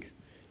this week,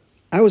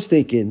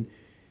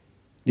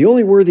 the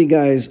only worthy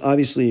guys,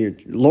 obviously,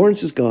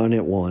 Lawrence is gone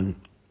at 1,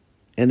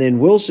 and then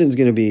Wilson's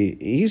going to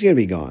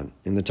be gone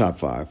in the top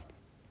 5.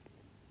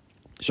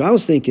 So I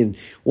was thinking,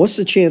 what's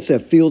the chance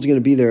that Fields going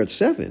to be there at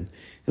 7?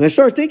 And I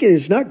started thinking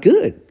it's not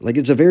good.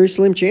 It's a very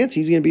slim chance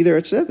he's going to be there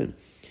at 7.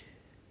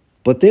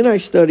 But then I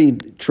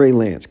studied Trey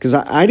Lance because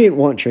I didn't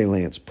want Trey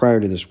Lance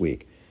prior to this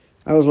week.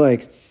 I was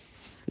like,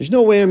 there's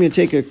no way I'm going to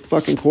take a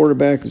fucking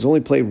quarterback who's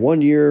only played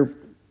 1 year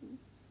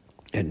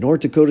at North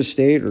Dakota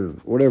State or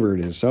whatever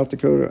it is, South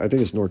Dakota. I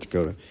think it's North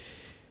Dakota.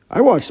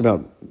 I watched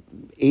about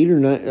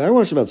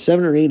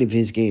 7 or 8 of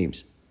his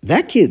games.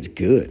 That kid's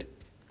good.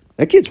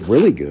 That kid's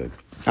really good.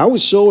 I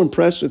was so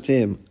impressed with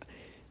him.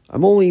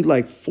 I'm only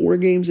 4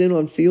 games in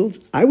on Fields.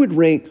 I would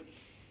rank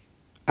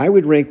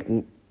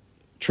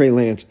Trey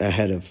Lance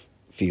ahead of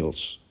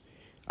Fields.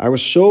 I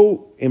was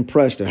so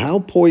impressed at how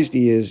poised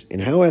he is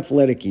and how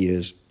athletic he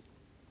is,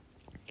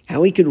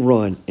 how he could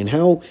run, and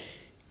how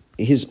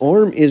his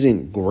arm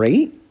isn't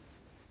great.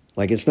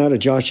 It's not a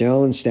Josh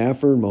Allen,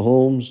 Stafford,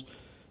 Mahomes,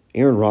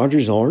 Aaron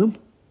Rodgers arm,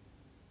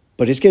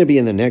 but it's going to be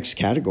in the next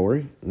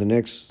category, the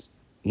next,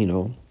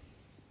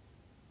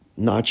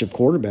 notch of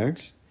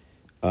quarterbacks.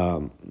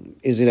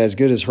 Is it as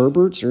good as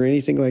Herbert's or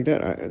anything like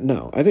that?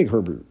 No, I think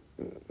Herbert,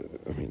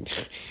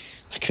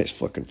 that guy's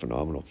fucking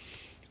phenomenal.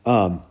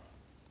 But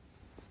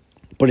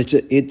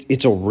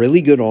it's a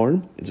really good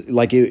arm. It's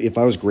if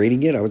I was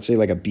grading it, I would say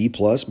a B+,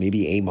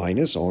 maybe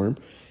A- arm.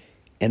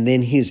 And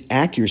then his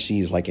accuracy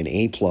is an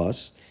A+.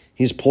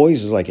 His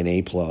poise is an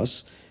A+.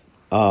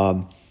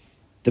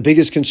 The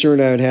biggest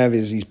concern I would have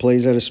is he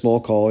plays at a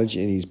small college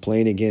and he's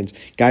playing against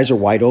guys are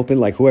wide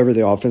open. Whoever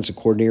the offensive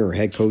coordinator or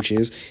head coach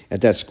is at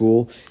that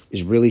school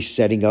is really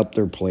setting up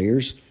their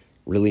players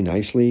really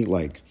nicely,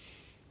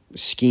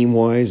 scheme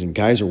wise, and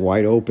guys are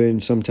wide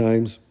open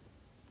sometimes.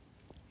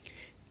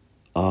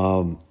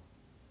 So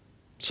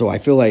I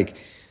feel like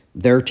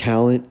their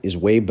talent is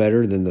way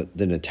better than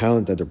the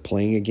talent that they're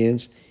playing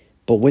against.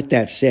 But with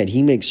that said,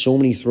 he makes so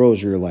many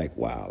throws where you're like,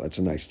 wow, that's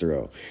a nice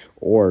throw.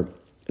 Or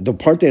the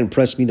part that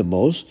impressed me the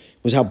most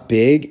was how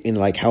big and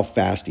how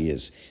fast he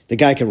is. The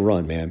guy can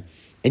run, man.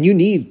 And you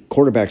need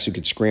quarterbacks who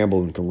can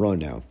scramble and can run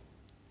now.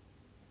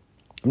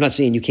 I'm not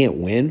saying you can't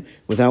win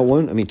without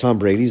one. Tom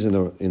Brady's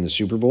in the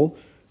Super Bowl.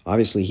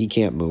 Obviously, he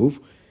can't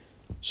move.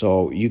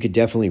 So you could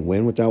definitely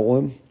win without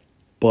one.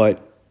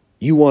 But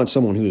you want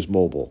someone who is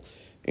mobile.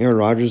 Aaron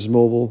Rodgers is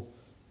mobile.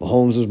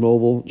 Mahomes is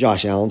mobile.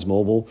 Josh Allen's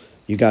mobile.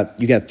 You got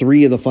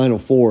 3 of the final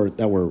 4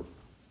 that were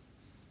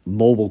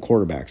mobile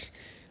quarterbacks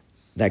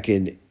that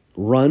could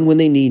run when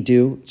they need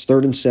to. It's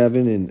 3rd and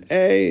 7, and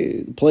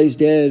hey, play's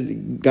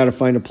dead. Got to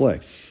find a play.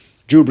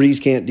 Drew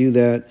Brees can't do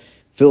that.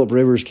 Phillip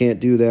Rivers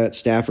can't do that.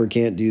 Stafford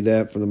can't do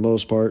that for the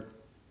most part.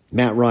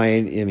 Matt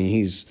Ryan,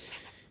 he's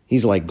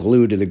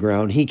glued to the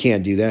ground. He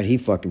can't do that. He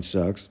fucking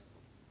sucks.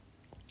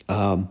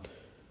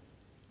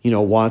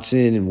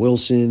 Watson and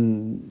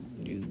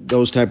Wilson,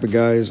 those type of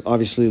guys.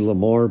 Obviously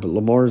Lamar, but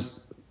Lamar's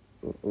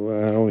I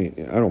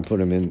don't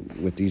put him in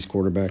with these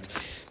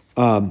quarterbacks.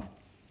 But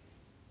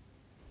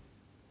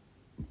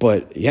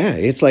yeah,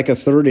 it's a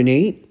 3rd and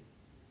 8.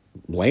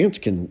 Lance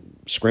can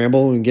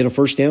scramble and get a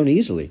first down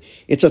easily.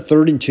 It's a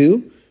 3rd and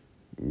 2.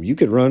 You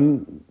could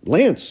run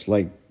Lance,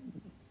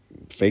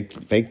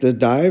 fake the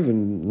dive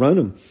and run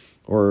him,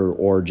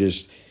 or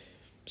just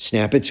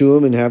snap it to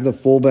him and have the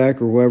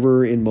fullback or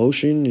whoever in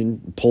motion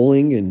and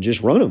pulling and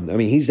just run him.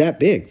 Is that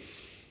big.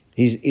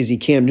 Is he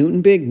Cam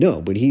Newton big?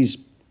 No, but he's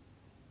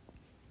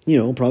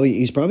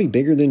he's probably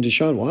bigger than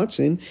Deshaun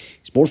Watson.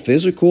 He's more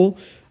physical.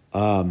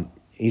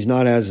 He's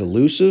not as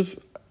elusive.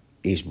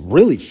 He's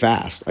really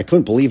fast. I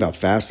couldn't believe how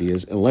fast he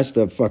is, unless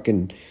the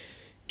fucking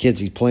kids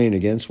he's playing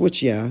against,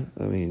 which, yeah,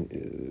 I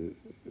mean,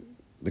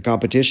 the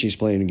competition he's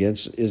playing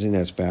against isn't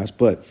as fast,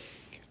 but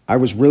I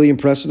was really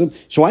impressed with him.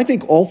 So I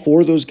think all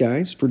four of those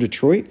guys for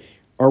Detroit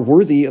are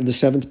worthy of the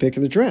 7th pick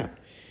of the draft.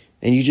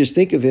 And you just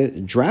think of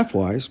it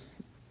draft-wise,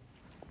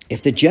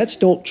 if the Jets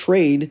don't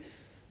trade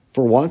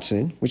for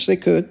Watson, which they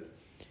could,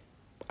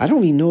 I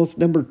don't even know if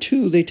number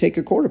 2 they take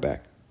a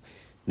quarterback.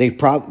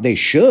 They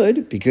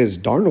should, because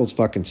Darnold's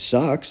fucking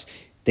sucks.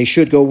 They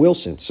should go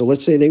Wilson. So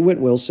let's say they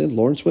went Wilson,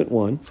 Lawrence went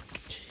 1.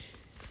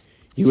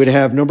 You would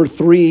have number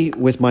 3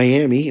 with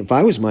Miami. If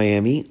I was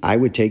Miami, I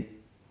would take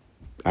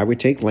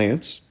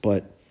Lance,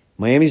 but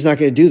Miami's not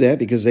going to do that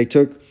because they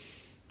took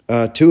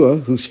Tua,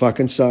 who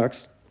fucking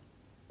sucks.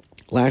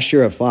 Last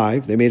year at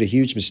 5, they made a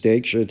huge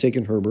mistake. Should have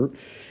taken Herbert.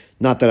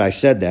 Not that I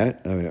said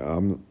that. I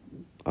mean,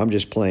 I'm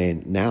just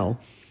playing now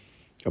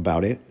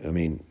about it. I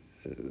mean,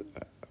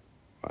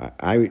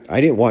 I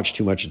didn't watch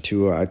too much of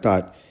Tua. I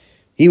thought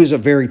he was a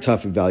very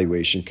tough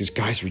evaluation because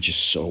guys were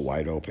just so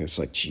wide open. It's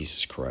like,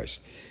 Jesus Christ.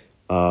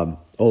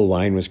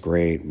 O-line was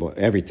great.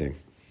 Everything.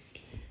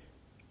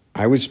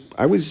 I wasn't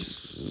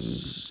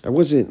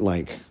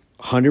like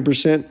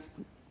 100%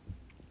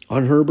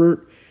 on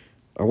Herbert.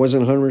 I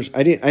wasn't 100%.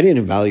 I didn't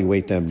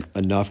evaluate them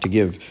enough to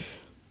give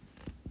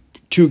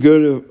too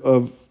good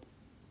of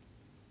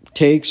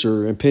takes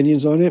or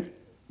opinions on it.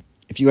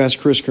 If you ask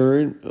Chris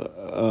Curran,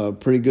 a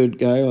pretty good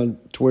guy on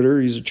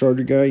Twitter, he's a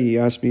Charger guy, he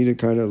asked me to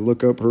kind of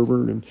look up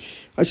Herbert, and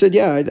I said,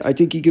 yeah, I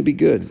think he could be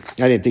good.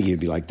 I didn't think he'd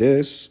be like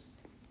this.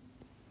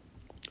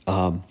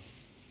 If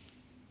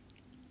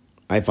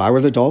I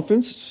were the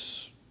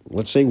Dolphins,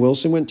 let's say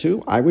Wilson went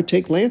 2, I would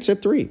take Lance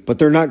at 3, but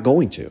they're not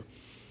going to.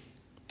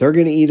 They're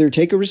going to either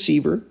take a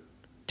receiver,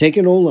 take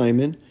an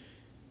O-lineman,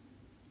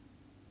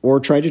 or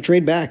try to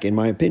trade back, in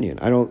my opinion.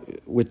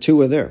 With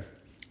Tua there.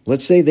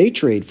 Let's say they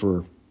trade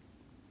for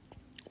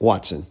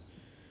Watson.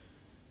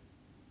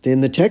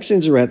 Then the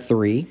Texans are at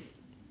 3,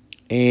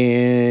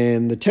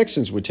 and the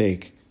Texans would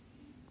take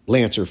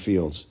Lance or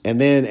Fields,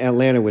 and then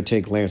Atlanta would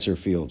take Lance or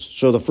Fields.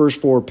 So the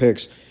first 4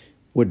 picks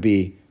would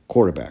be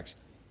quarterbacks.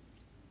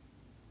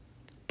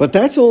 But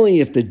that's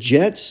only if the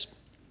Jets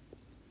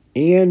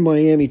and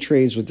Miami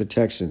trades with the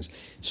Texans.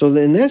 So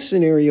in that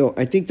scenario,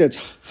 I think that's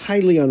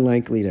highly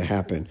unlikely to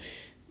happen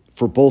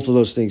for both of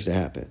those things to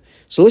happen.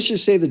 So let's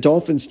just say the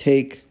Dolphins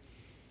take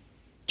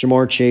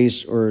Jamar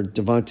Chase or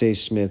Devontae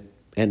Smith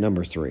at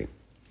number 3.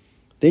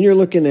 Then you're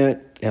looking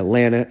at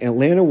Atlanta.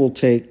 Atlanta will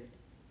take,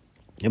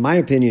 in my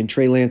opinion,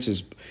 Trey Lance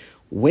is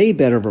way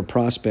better of a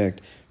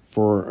prospect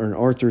for an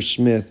Arthur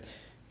Smith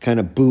kind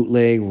of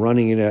bootleg,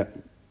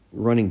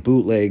 running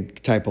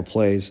bootleg type of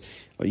plays.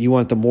 You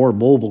want the more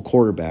mobile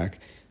quarterback.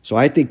 So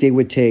I think they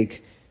would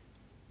take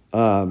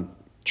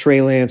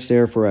Trey Lance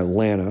there for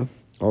Atlanta.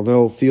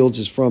 Although Fields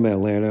is from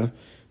Atlanta,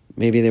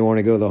 maybe they want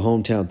to go the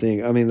hometown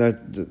thing. I mean,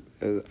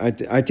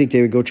 I think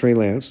they would go Trey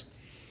Lance.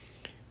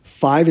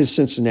 5 is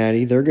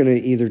Cincinnati. They're going to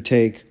either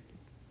take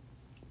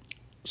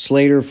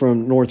Slater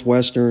from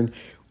Northwestern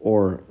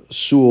or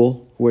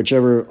Sewell,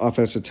 whichever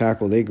offensive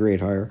tackle they grade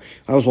higher.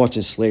 I was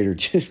watching Slater.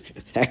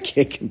 That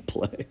kid can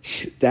play.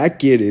 That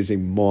kid is a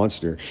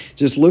monster.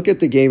 Just look at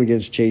the game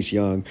against Chase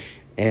Young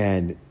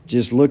and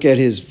just look at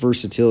his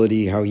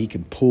versatility, how he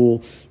can pull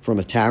from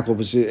a tackle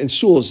position. And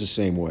Sewell is the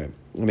same way.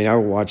 I mean, I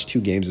watched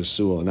 2 games of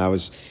Sewell, and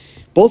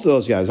both of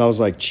those guys, I was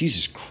like,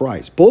 Jesus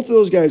Christ. Both of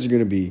those guys are going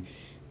to be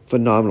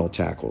phenomenal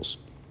tackles.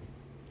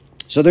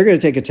 So they're going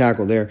to take a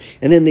tackle there.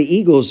 And then the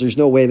Eagles, there's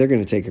no way they're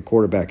going to take a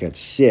quarterback at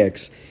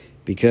 6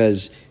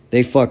 because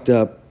they fucked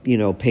up,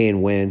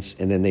 paying Wentz,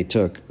 and then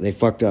they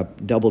fucked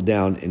up, doubled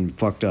down, and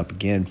fucked up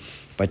again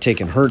by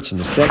taking Hurts in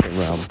the 2nd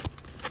round.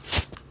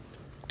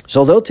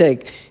 So they'll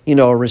take,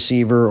 a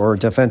receiver or a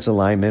defensive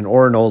lineman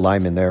or an old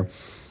lineman there.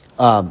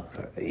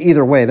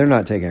 Either way, they're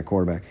not taking a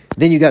quarterback.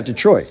 Then you got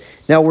Detroit.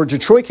 Now, where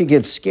Detroit could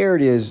get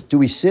scared is, do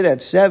we sit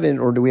at 7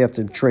 or do we have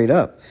to trade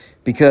up?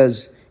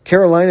 Because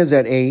Carolina's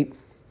at 8,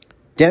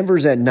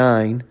 Denver's at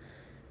 9,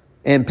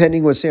 and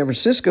pending what San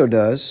Francisco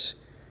does,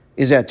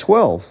 is at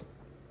 12.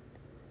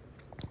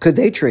 Could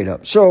they trade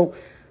up? So,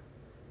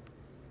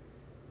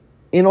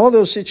 in all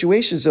those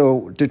situations,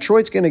 though,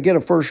 Detroit's going to get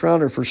a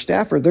first-rounder for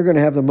Stafford. They're going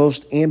to have the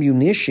most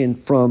ammunition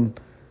from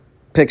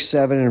pick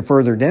 7 and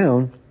further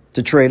down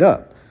to trade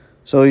up.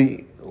 So,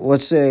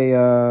 let's say,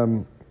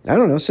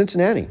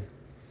 Cincinnati.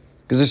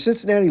 Because if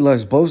Cincinnati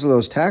loves both of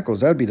those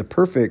tackles, that would be the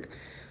perfect,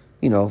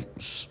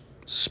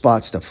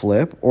 spots to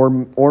flip,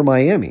 or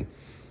Miami.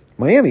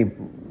 Miami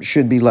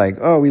should be like,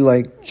 we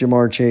like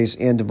Jamar Chase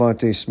and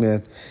Devontae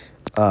Smith.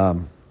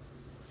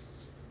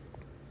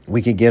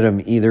 We could get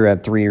them either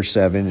at 3 or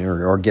 7,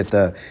 or get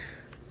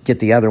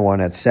the other one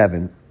at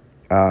 7.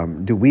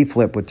 Do we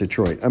flip with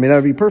Detroit? I mean, that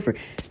would be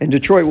perfect. And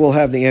Detroit will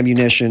have the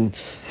ammunition,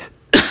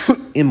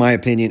 in my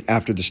opinion,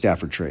 after the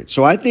Stafford trade.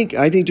 So I think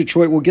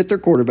Detroit will get their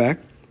quarterback.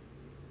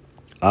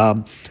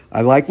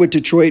 I like what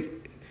Detroit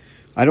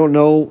I don't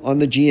know on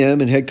the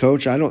GM and head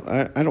coach. I don't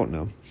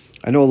know.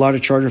 I know a lot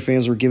of Charger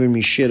fans were giving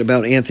me shit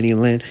about Anthony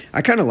Lynn.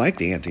 I kind of like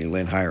the Anthony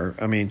Lynn hire.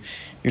 I mean,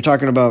 you're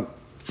talking about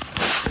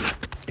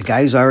a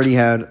guy who's already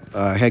had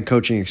head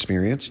coaching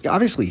experience.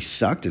 Obviously, he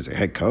sucked as a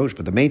head coach,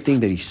 but the main thing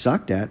that he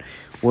sucked at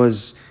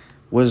was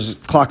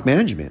clock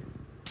management.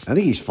 I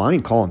think he's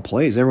fine calling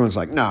plays. Everyone's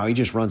like, no, he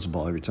just runs the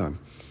ball every time.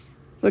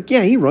 Look,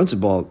 yeah, he runs the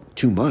ball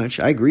too much.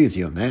 I agree with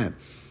you on that.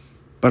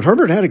 But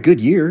Herbert had a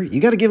good year.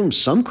 You got to give him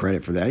some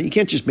credit for that. You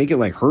can't just make it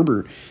like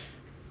Herbert,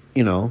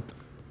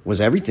 was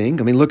everything.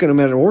 I mean, look at him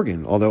at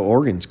Oregon. Although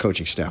Oregon's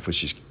coaching staff was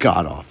just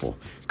god-awful.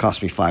 It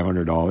cost me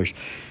 $500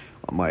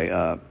 on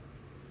my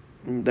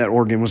that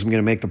Oregon wasn't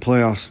going to make the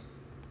playoffs.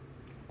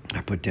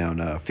 I put down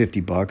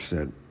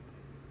 $50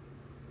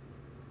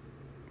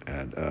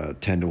 at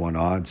 10-1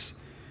 odds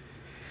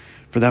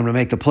for them to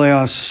make the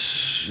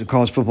playoffs, the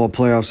college football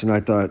playoffs, and I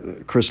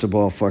thought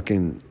Cristobal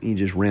he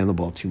just ran the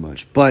ball too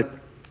much. But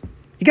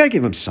you got to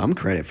give him some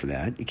credit for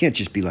that. You can't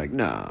just be like,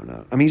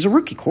 no. I mean, he's a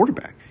rookie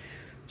quarterback.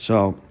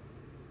 So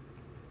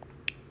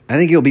I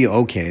think he'll be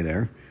okay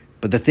there.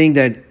 But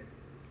the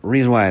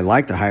reason why I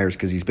like the hire is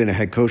because he's been a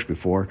head coach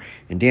before.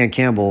 And Dan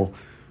Campbell,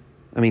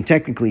 I mean,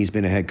 technically he's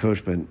been a head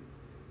coach, but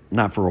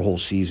not for a whole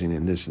season.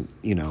 And this,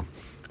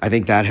 I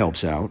think that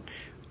helps out.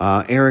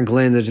 Aaron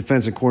Glenn, the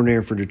defensive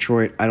coordinator for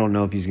Detroit, I don't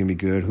know if he's going to be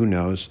good. Who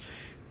knows?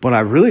 But I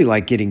really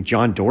like getting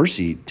John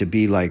Dorsey to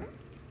be like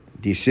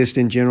the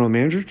assistant general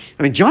manager.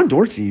 I mean, John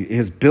Dorsey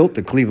has built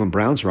the Cleveland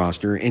Browns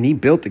roster, and he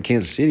built the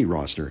Kansas City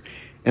roster.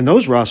 And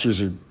those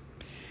rosters are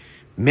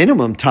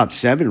minimum top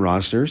 7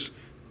 rosters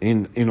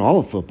in all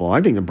of football.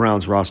 I think the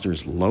Browns roster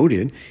is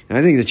loaded, and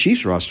I think the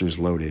Chiefs roster is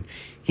loaded.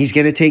 He's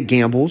going to take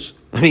gambles.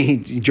 I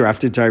mean, he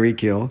drafted Tyreek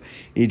Hill.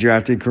 He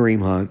drafted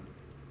Kareem Hunt.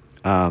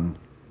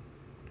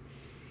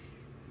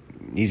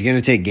 He's going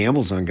to take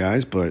gambles on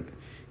guys, but,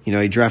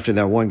 he drafted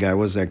that one guy.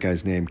 What was that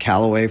guy's name?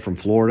 Callaway from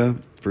Florida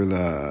for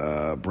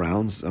the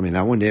Browns. I mean,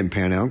 that one didn't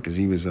pan out because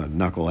he was a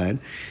knucklehead.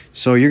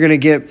 So you're going to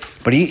get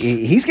 – but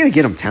he's going to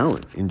get him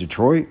talent in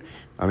Detroit.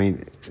 I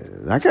mean,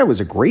 that guy was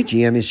a great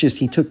GM. It's just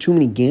he took too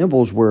many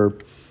gambles where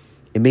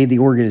it made the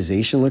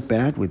organization look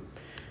bad with,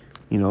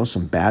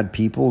 some bad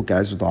people,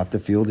 guys with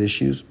off-the-field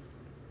issues.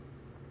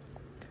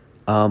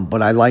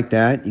 But I like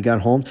that. You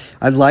got Holmes.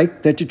 I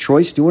like that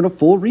Detroit's doing a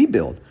full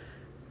rebuild.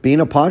 Being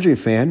a Padre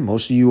fan,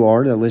 most of you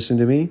are that listen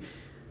to me,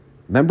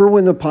 remember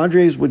when the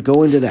Padres would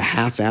go into the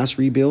half-ass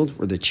rebuild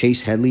or the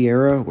Chase Headley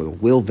era or the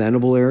Will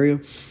Venable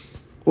era?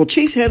 Well,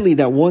 Chase Headley,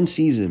 that one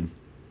season,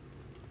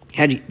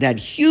 had that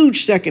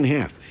huge second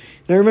half.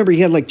 And I remember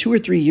he had like 2 or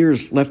 3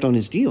 years left on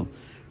his deal.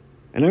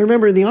 And I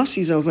remember in the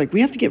offseason, I was like,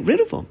 we have to get rid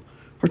of him.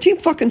 Our team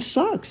fucking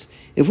sucks.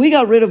 If we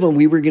got rid of him,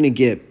 we were going to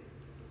get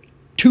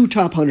 2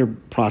 top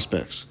 100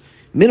 prospects,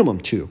 minimum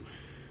 2.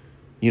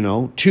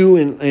 2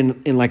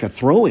 in like a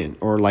throw-in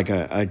or like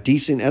a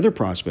decent other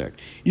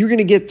prospect. You're going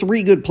to get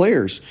 3 good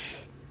players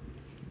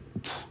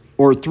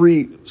or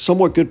 3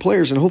 somewhat good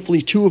players, and hopefully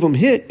 2 of them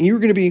hit, and you're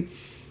going to be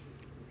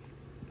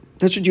 –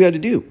 that's what you had to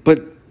do. But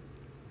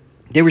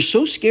they were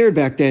so scared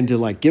back then to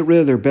like get rid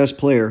of their best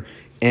player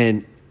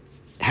and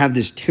have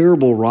this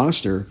terrible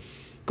roster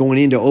going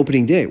into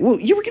opening day. Well,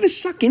 you were going to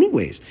suck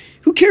anyways.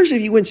 Who cares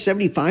if you win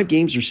 75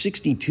 games or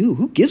 62?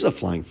 Who gives a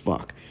flying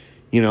fuck?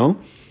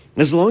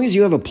 As long as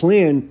you have a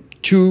plan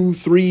 2,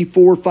 3,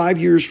 4, 5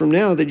 years from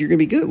now that you're going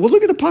to be good. Well,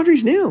 look at the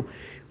Padres now.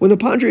 When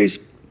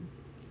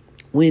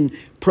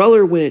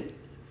Preller went,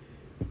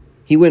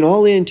 he went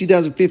all in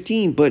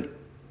 2015, but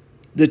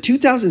the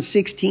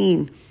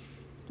 2016,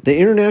 the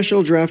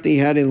international draft they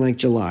had in like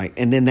July,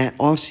 and then that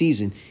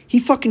offseason, he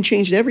fucking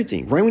changed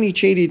everything. Right when he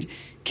traded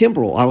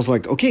Kimbrel, I was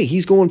like, okay,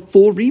 he's going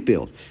full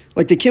rebuild.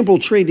 Like the Kimbrel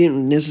trade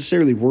didn't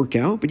necessarily work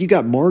out, but you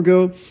got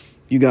Margot,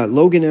 you got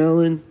Logan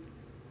Allen,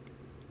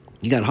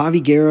 you got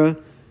Javi Guerra,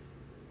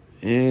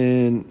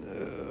 and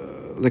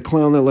the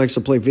clown that likes to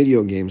play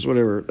video games,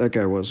 whatever that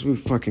guy was. Who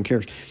fucking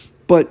cares?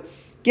 But,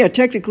 yeah,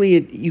 technically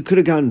you could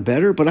have gotten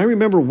better. But I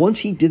remember once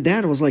he did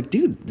that, I was like,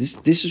 dude,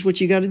 this is what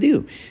you got to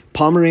do.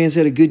 Pomeranz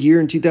had a good year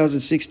in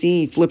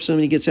 2016. He flips him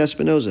and he gets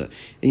Espinoza.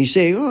 And you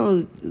say,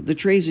 oh, the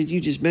trades that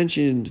you just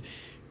mentioned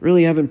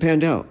really haven't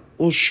panned out.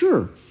 Well,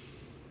 sure.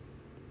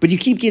 But you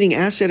keep getting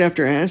asset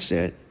after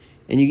asset,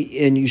 and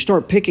you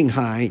start picking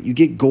high. You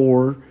get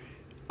Gore.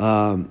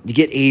 You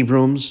get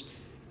Abrams,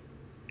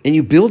 and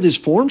you build his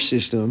farm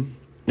system,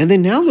 and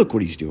then now look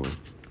what he's doing.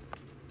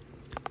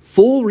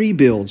 Full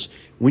rebuilds,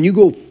 when you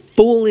go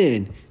full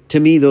in, to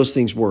me, those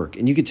things work.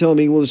 And you could tell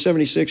me, well, the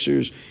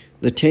 76ers,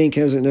 the tank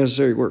hasn't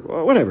necessarily worked.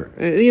 Well, whatever.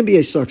 The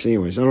NBA sucks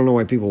anyways. I don't know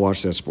why people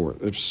watch that sport.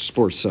 The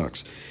sport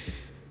sucks.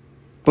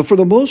 But for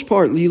the most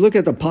part, you look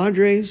at the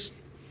Padres,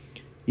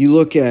 you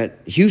look at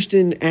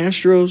Houston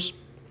Astros,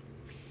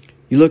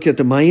 you look at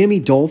the Miami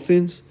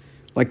Dolphins.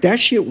 Like, that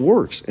shit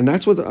works. And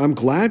that's what I'm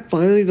glad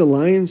finally the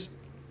Lions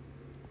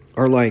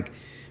are like.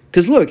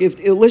 Because, look,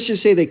 let's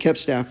just say they kept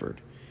Stafford.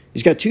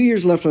 He's got 2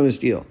 years left on his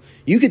deal.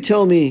 You could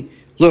tell me,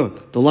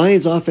 look, the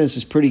Lions offense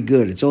is pretty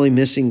good. It's only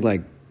missing,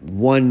 like,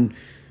 one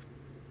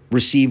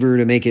receiver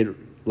to make it,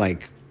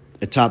 like,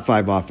 a top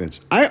 5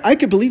 offense. I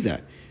could believe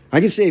that. I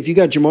could say if you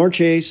got Jamar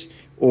Chase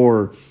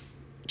or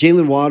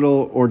Jalen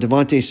Waddle or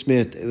Devontae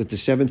Smith with the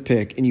 7th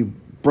pick and you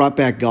brought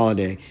back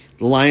Galladay,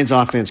 the Lions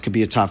offense could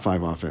be a top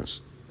 5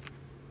 offense.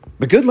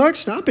 But good luck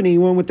stopping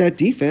anyone with that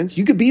defense.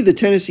 You could be the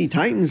Tennessee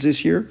Titans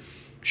this year,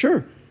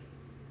 sure.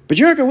 But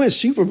you're not going to win a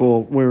Super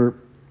Bowl where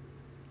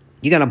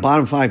you got a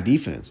bottom 5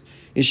 defense.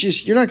 It's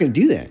just, you're not going to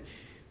do that.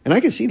 And I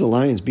can see the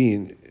Lions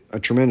being a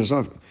tremendous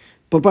offense.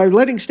 But by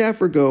letting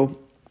Stafford go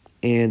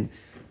and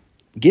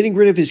getting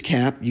rid of his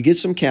cap, you get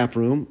some cap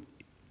room,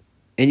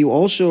 and you're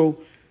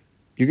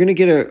going to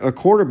get a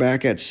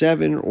quarterback at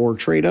 7 or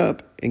trade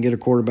up and get a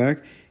quarterback,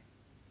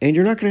 and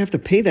you're not going to have to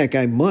pay that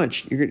guy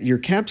much. Your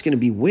cap's going to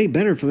be way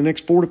better for the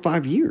next 4 to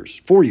 5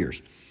 years, 4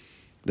 years.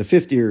 The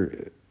 5th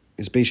year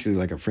is basically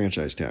like a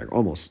franchise tag,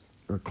 almost,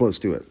 or close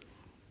to it.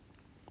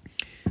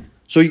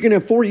 So you're going to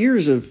have 4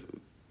 years of,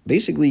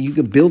 basically, you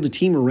can build a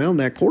team around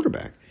that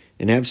quarterback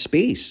and have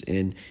space,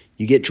 and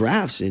you get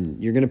drafts,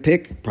 and you're going to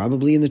pick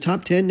probably in the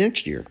top 10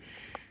 next year,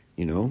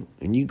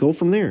 and you go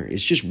from there.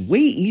 It's just way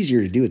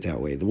easier to do it that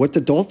way. What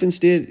the Dolphins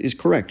did is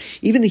correct.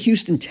 Even the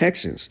Houston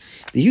Texans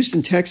in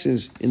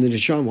the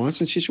Deshaun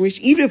Watson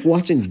situation, even if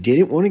Watson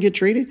didn't want to get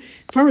traded,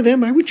 if I were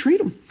them, I would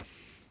trade him.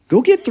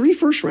 Go get 3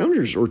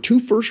 first-rounders or 2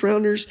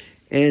 first-rounders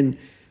and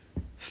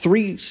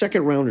 3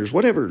 second-rounders,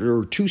 whatever,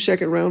 or 2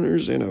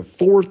 second-rounders and a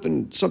 4th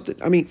and something.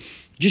 I mean,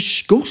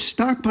 just go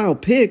stockpile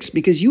picks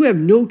because you have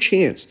no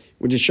chance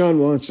with Deshaun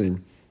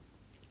Watson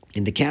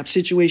in the cap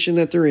situation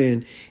that they're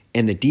in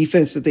and the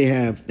defense that they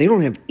have. They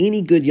don't have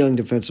any good young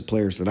defensive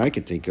players that I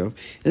could think of.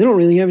 And they don't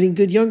really have any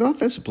good young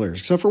offensive players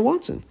except for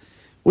Watson.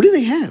 What do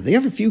they have? They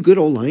have a few good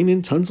old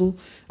linemen. Tunsil.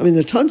 I mean,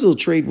 the Tunsil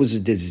trade was a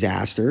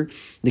disaster.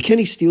 The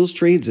Kenny Stills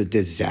trade's a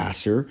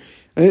disaster.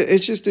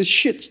 It's just a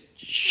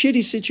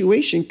shitty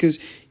situation because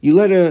you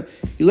let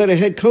a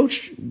head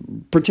coach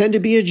pretend to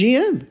be a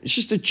GM. It's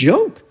just a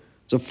joke.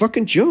 It's a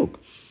fucking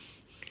joke.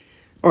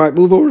 All right,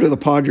 move over to the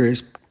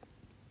Padres.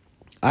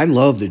 I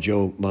love the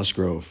Joe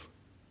Musgrove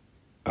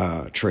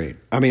trade.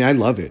 I mean, I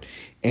love it.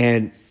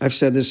 And I've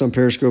said this on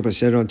Periscope. I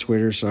said it on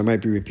Twitter, so I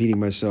might be repeating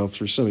myself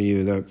for some of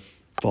you that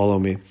follow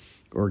me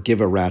or give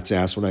a rat's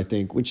ass what I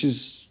think, which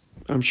is,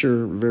 I'm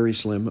sure, a very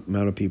slim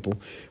amount of people.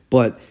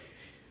 But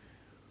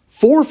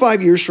 4 or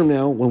 5 years from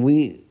now, when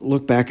we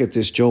look back at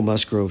this Joe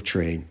Musgrove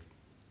trade,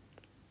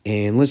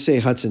 and let's say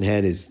Hudson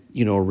Head is,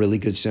 a really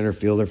good center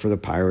fielder for the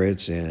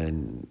Pirates,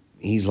 and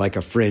he's like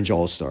a fringe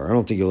all-star. I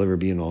don't think he'll ever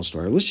be an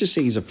all-star. Let's just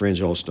say he's a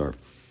fringe all-star.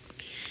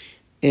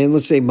 And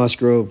let's say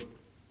Musgrove,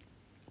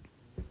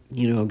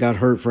 got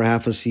hurt for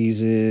half a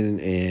season,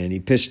 and he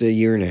pitched a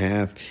year and a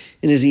half,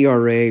 and his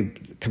ERA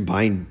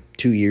combined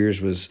 2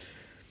 years was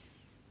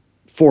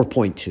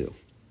 4.2.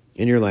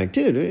 And you're like,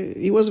 dude,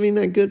 he wasn't even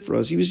that good for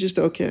us. He was just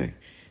okay.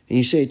 And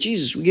you say,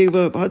 Jesus, we gave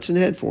up Hudson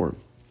Head for him.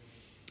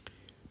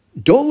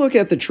 Don't look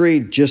at the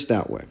trade just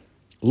that way.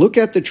 Look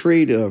at the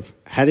trade of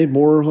how did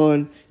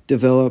Morejon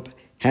develop,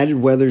 how did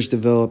Weathers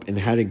develop, and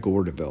how did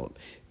Gore develop?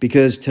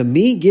 Because to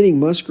me, getting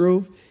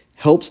Musgrove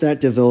helps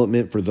that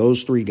development for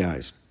those 3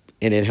 guys,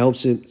 and it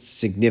helps it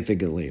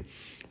significantly.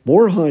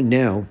 Morejon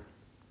now,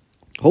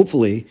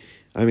 hopefully,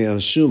 I'm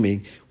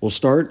assuming, will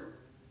start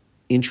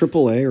in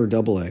AAA or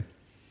AA,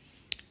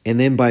 and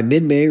then by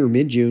mid-May or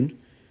mid-June,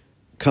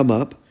 come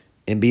up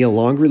and be a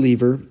long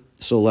reliever.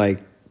 So,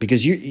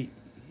 because you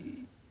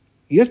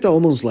have to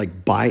almost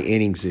buy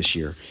innings this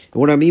year. And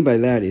what I mean by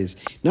that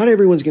is not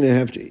everyone's going to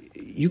have to.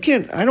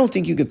 I don't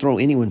think you could throw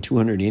anyone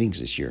 200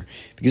 innings this year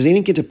because they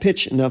didn't get to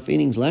pitch enough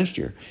innings last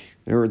year.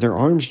 Their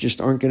arms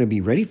just aren't going to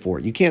be ready for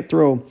it. You can't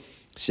throw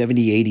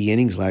 70, 80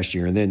 innings last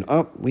year and then,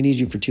 we need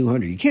you for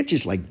 200. You can't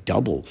just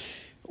double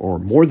or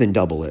more than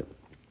double it.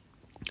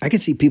 I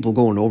could see people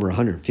going over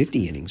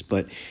 150 innings,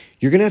 but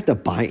you're going to have to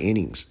buy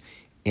innings.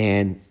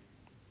 And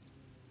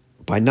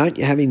by not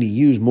having to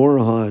use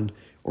Morejon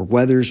or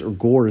Weathers or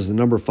Gore as the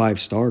number 5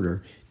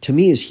 starter, to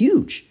me is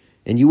huge.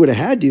 And you would have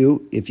had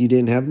to if you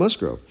didn't have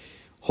Musgrove.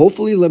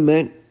 Hopefully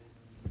Lement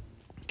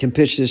can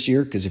pitch this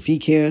year, because if he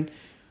can,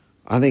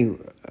 I think,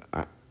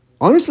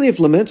 honestly, if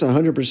Lament's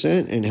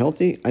 100% and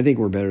healthy, I think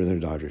we're better than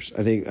the Dodgers.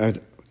 I think,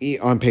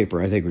 on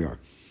paper, I think we are.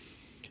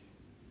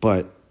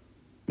 But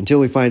until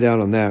we find out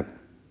on that,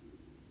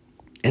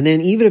 and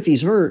then even if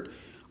he's hurt,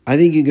 I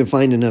think you can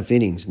find enough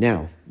innings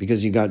now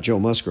because you got Joe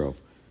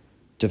Musgrove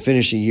to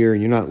finish a year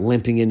and you're not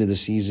limping into the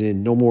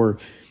season. No more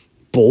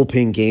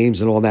bullpen games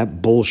and all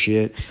that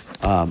bullshit.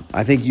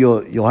 I think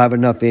you'll have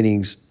enough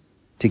innings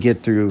to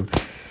get through,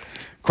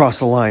 cross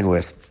the line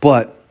with.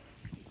 But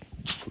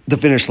the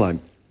finish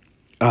line,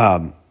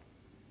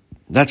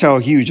 that's how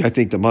huge I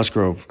think the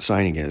Musgrove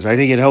signing is. I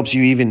think it helps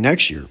you even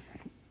next year.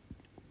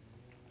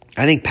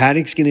 I think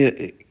Paddock's going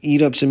to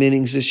eat up some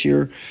innings this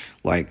year.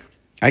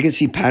 I could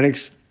see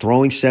Paddock's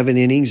throwing 7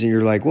 innings, and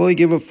you're like, well, he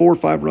gave up 4 or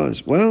 5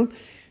 runs. Well,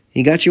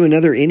 he got you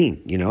another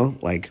inning,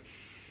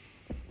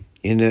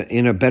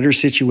 in a better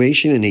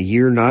situation in a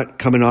year not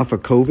coming off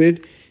of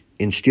COVID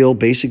and still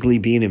basically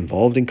being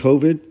involved in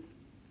COVID.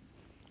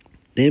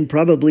 Then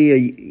probably,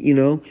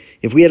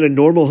 if we had a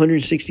normal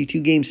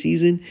 162-game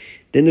season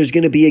then there's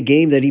going to be a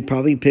game that he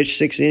probably pitched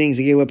 6 innings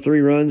and gave up 3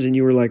 runs, and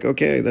you were like,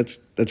 okay, that's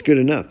good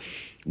enough.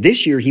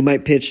 This year, he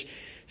might pitch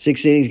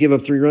 6 innings, give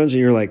up 3 runs, and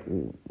you're like,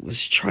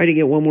 let's try to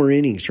get one more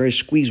inning. Try to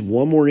squeeze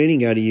one more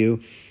inning out of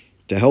you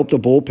to help the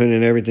bullpen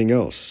and everything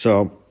else.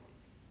 So,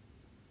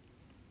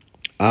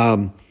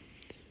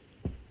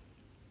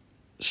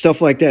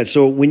 stuff like that.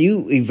 So when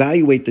you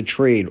evaluate the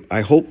trade,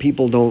 I hope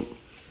people don't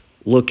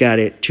look at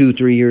it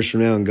 2-3 years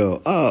from now and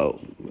go, oh,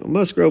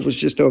 Musgrove was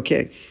just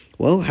okay.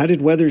 Well, how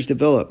did Weathers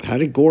develop? How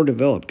did Gore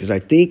develop? Because I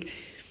think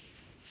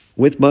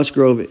with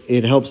Musgrove,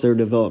 it helps their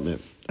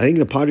development. I think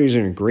the Padres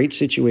are in a great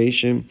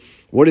situation.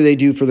 What do they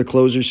do for the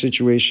closer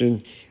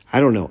situation?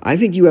 I don't know. I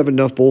think you have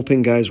enough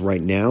bullpen guys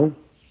right now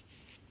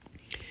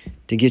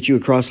to get you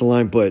across the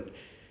line, but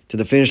to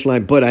the finish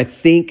line. But I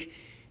think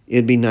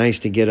it'd be nice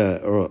to get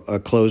a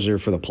closer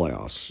for the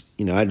playoffs.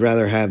 I'd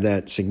rather have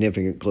that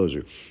significant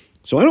closer.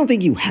 So I don't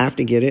think you have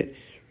to get it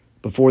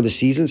before the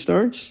season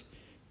starts,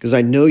 because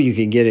I know you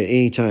can get it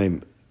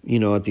anytime,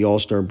 at the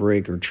All-Star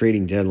break or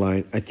trading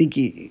deadline. I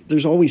think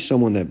there's always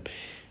someone that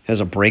has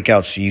a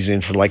breakout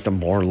season for like the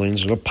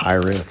Marlins or the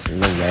Pirates or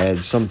the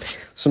Reds, some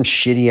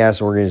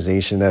shitty-ass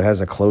organization that has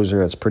a closer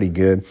that's pretty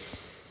good.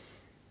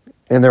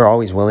 And they're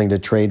always willing to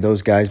trade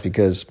those guys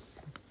because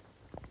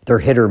they're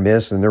hit or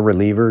miss and they're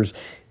relievers.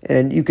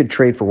 And you could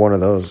trade for one of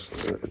those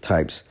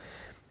types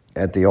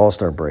at the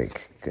All-Star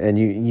break. And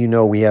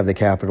we have the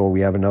capital.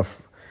 We have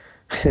enough.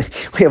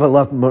 We have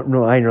enough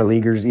minor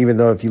leaguers, even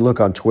though if you look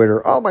on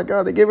Twitter, oh, my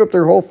God, they gave up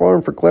their whole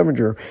farm for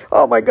Clevenger.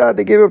 Oh, my God,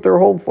 they gave up their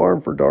whole farm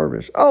for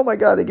Darvish. Oh, my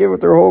God, they gave up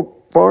their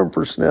whole farm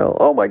for Snell.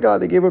 Oh, my God,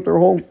 they gave up their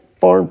whole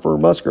farm for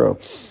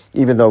Musgrove,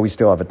 even though we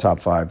still have a top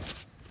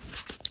 5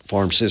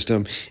 farm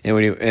system.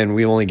 And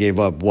we only gave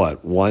up,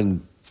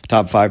 one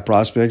top 5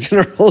 prospect in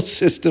our whole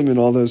system in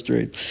all those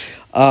trades.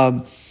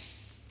 So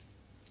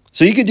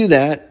you could do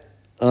that.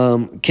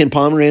 Can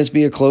Pomeranz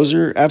be a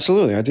closer?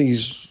 Absolutely. I think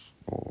he's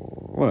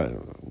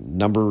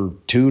number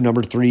 2,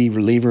 number 3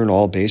 reliever in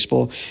all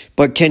baseball.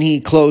 But can he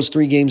close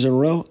 3 games in a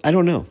row? I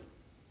don't know.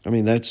 I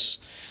mean, that's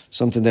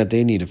something that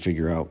they need to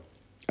figure out.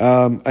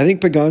 I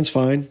think Pagan's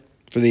fine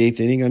for the 8th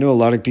inning. I know a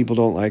lot of people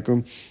don't like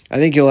him. I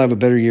think he'll have a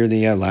better year than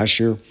he had last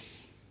year.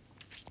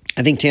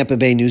 I think Tampa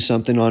Bay knew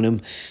something on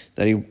him,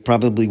 that he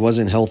probably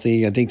wasn't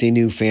healthy. I think they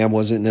knew Pham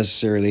wasn't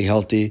necessarily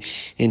healthy.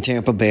 In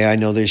Tampa Bay, I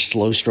know they're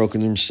slow-stroking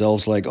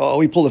themselves like, oh,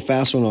 we pulled a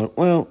fast one on.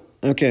 Well,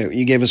 okay,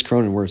 you gave us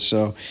Cronenworth,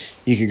 so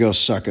you could go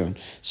suck a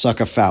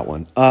fat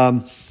one.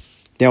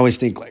 They always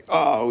think like,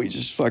 oh, we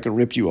just fucking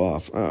ripped you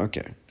off.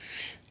 Okay.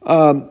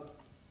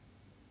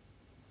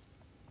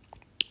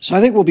 So I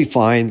think we'll be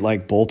fine,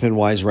 like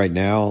bullpen-wise right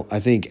now.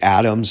 I think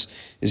Adams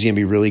is going to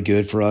be really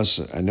good for us.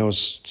 I know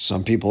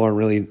some people aren't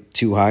really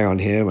too high on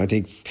him. I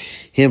think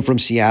him from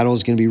Seattle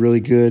is going to be really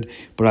good.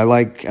 But I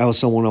like how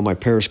someone on my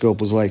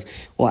Periscope was like,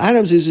 well,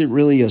 Adams isn't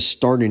really a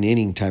start an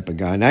inning type of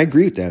guy. And I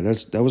agree with that.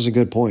 That was a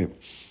good point,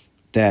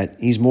 that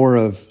he's more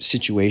of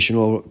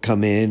situational,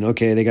 come in.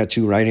 Okay, they got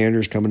 2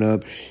 right-handers coming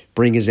up,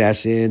 bring his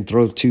ass in,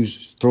 throw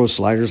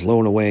sliders low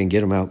and away and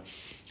get him out.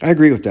 I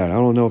agree with that. I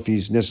don't know if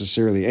he's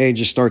necessarily, hey,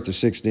 just start the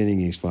 6th inning,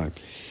 he's fine.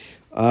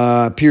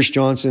 Pierce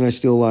Johnson, I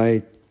still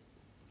like.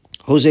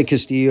 Jose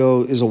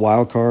Castillo is a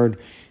wild card.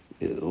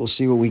 We'll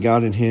see what we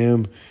got in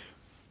him.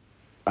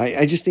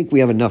 I just think we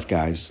have enough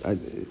guys. I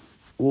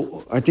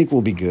think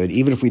we'll be good,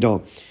 even if we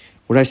don't.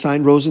 Would I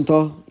sign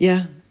Rosenthal?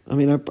 Yeah. I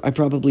mean, I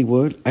probably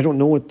would. I don't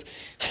know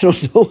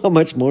how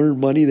much more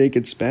money they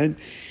could spend.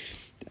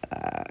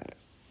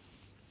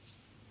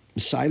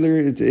 Seiler,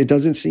 it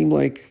doesn't seem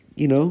like,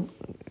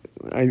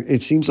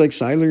 it seems like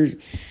Seiler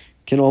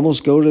can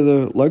almost go to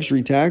the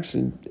luxury tax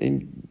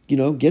and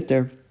get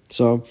there.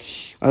 So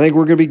I think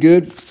we're going to be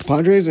good,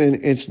 Padres. And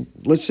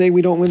let's say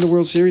we don't win the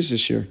World Series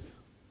this year.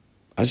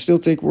 I still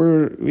think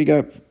we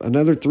got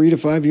another 3 to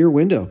 5 year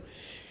window.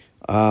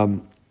 I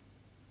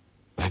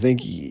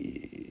think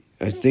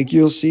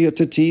you'll see a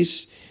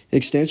Tatis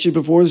extension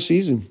before the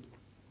season.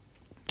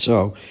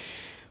 So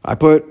I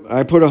put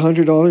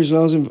 $100 when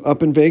I was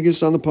up in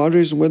Vegas on the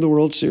Padres and win the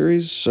World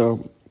Series.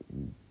 So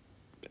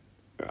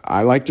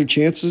I like their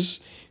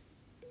chances.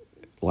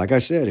 Like I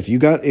said,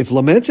 if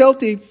Lamet's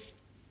healthy,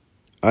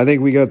 I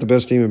think we got the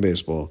best team in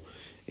baseball.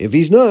 If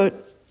he's not,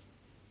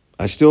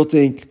 I still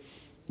think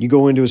you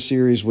go into a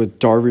series with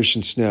Darvish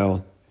and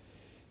Snell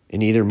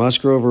and either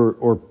Musgrove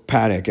or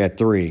Paddock at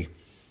 3.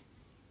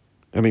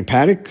 I mean,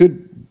 Paddock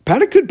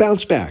could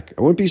bounce back.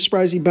 I wouldn't be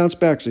surprised he bounced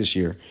back this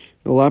year.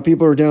 A lot of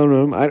people are down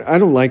on him. I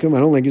don't like him. I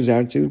don't like his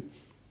attitude.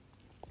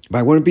 But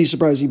I wouldn't be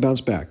surprised he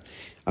bounced back.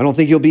 I don't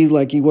think he'll be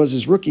like he was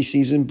his rookie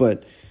season,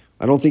 but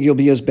I don't think he'll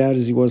be as bad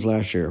as he was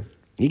last year.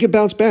 He could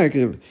bounce back.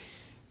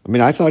 I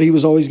mean, I thought he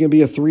was always going to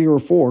be a 3 or a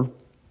 4.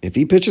 If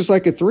he pitches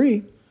like a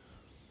 3,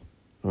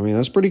 I mean,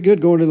 that's pretty good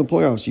going to the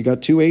playoffs. You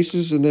got 2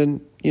 aces and then,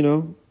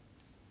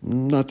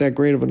 not that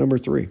great of a number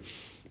 3.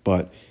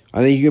 But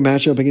I think you can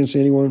match up against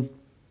anyone.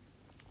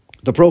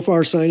 The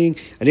Profar signing,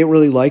 I didn't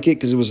really like it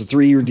because it was a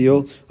 3-year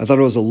deal. I thought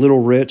it was a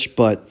little rich,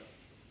 but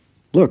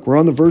look, we're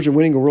on the verge of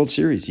winning a World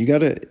Series. You got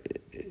to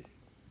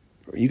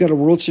you got a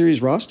World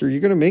Series roster,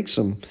 you're going to make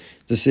some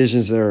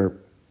decisions that are,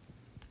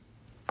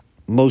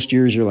 most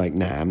years you're like,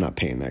 nah, I'm not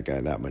paying that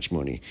guy that much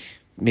money.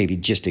 Maybe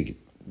just to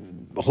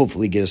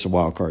hopefully get us a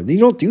wild card. You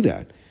don't do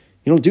that.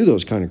 You don't do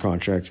those kind of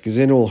contracts because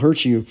then it will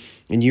hurt you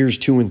in years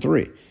 2 and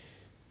 3.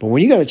 But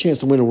when you got a chance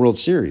to win a World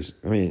Series,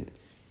 I mean,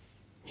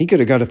 he could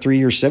have got a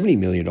 3-year, $70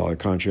 million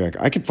contract.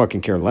 I could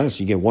fucking care less.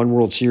 You get one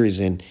World Series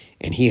in,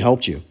 and he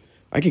helped you.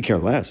 I could care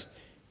less.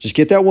 Just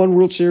get that one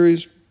World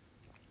Series.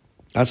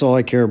 That's all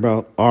I care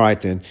about. All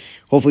right, then.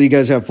 Hopefully you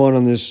guys have fun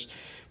on this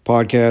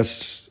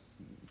podcast.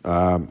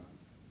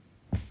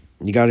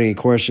 You got any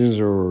questions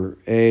or,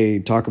 hey,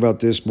 talk about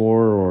this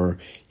more or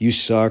you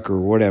suck or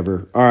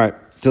whatever. All right.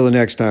 Till the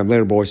next time.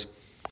 Later, boys.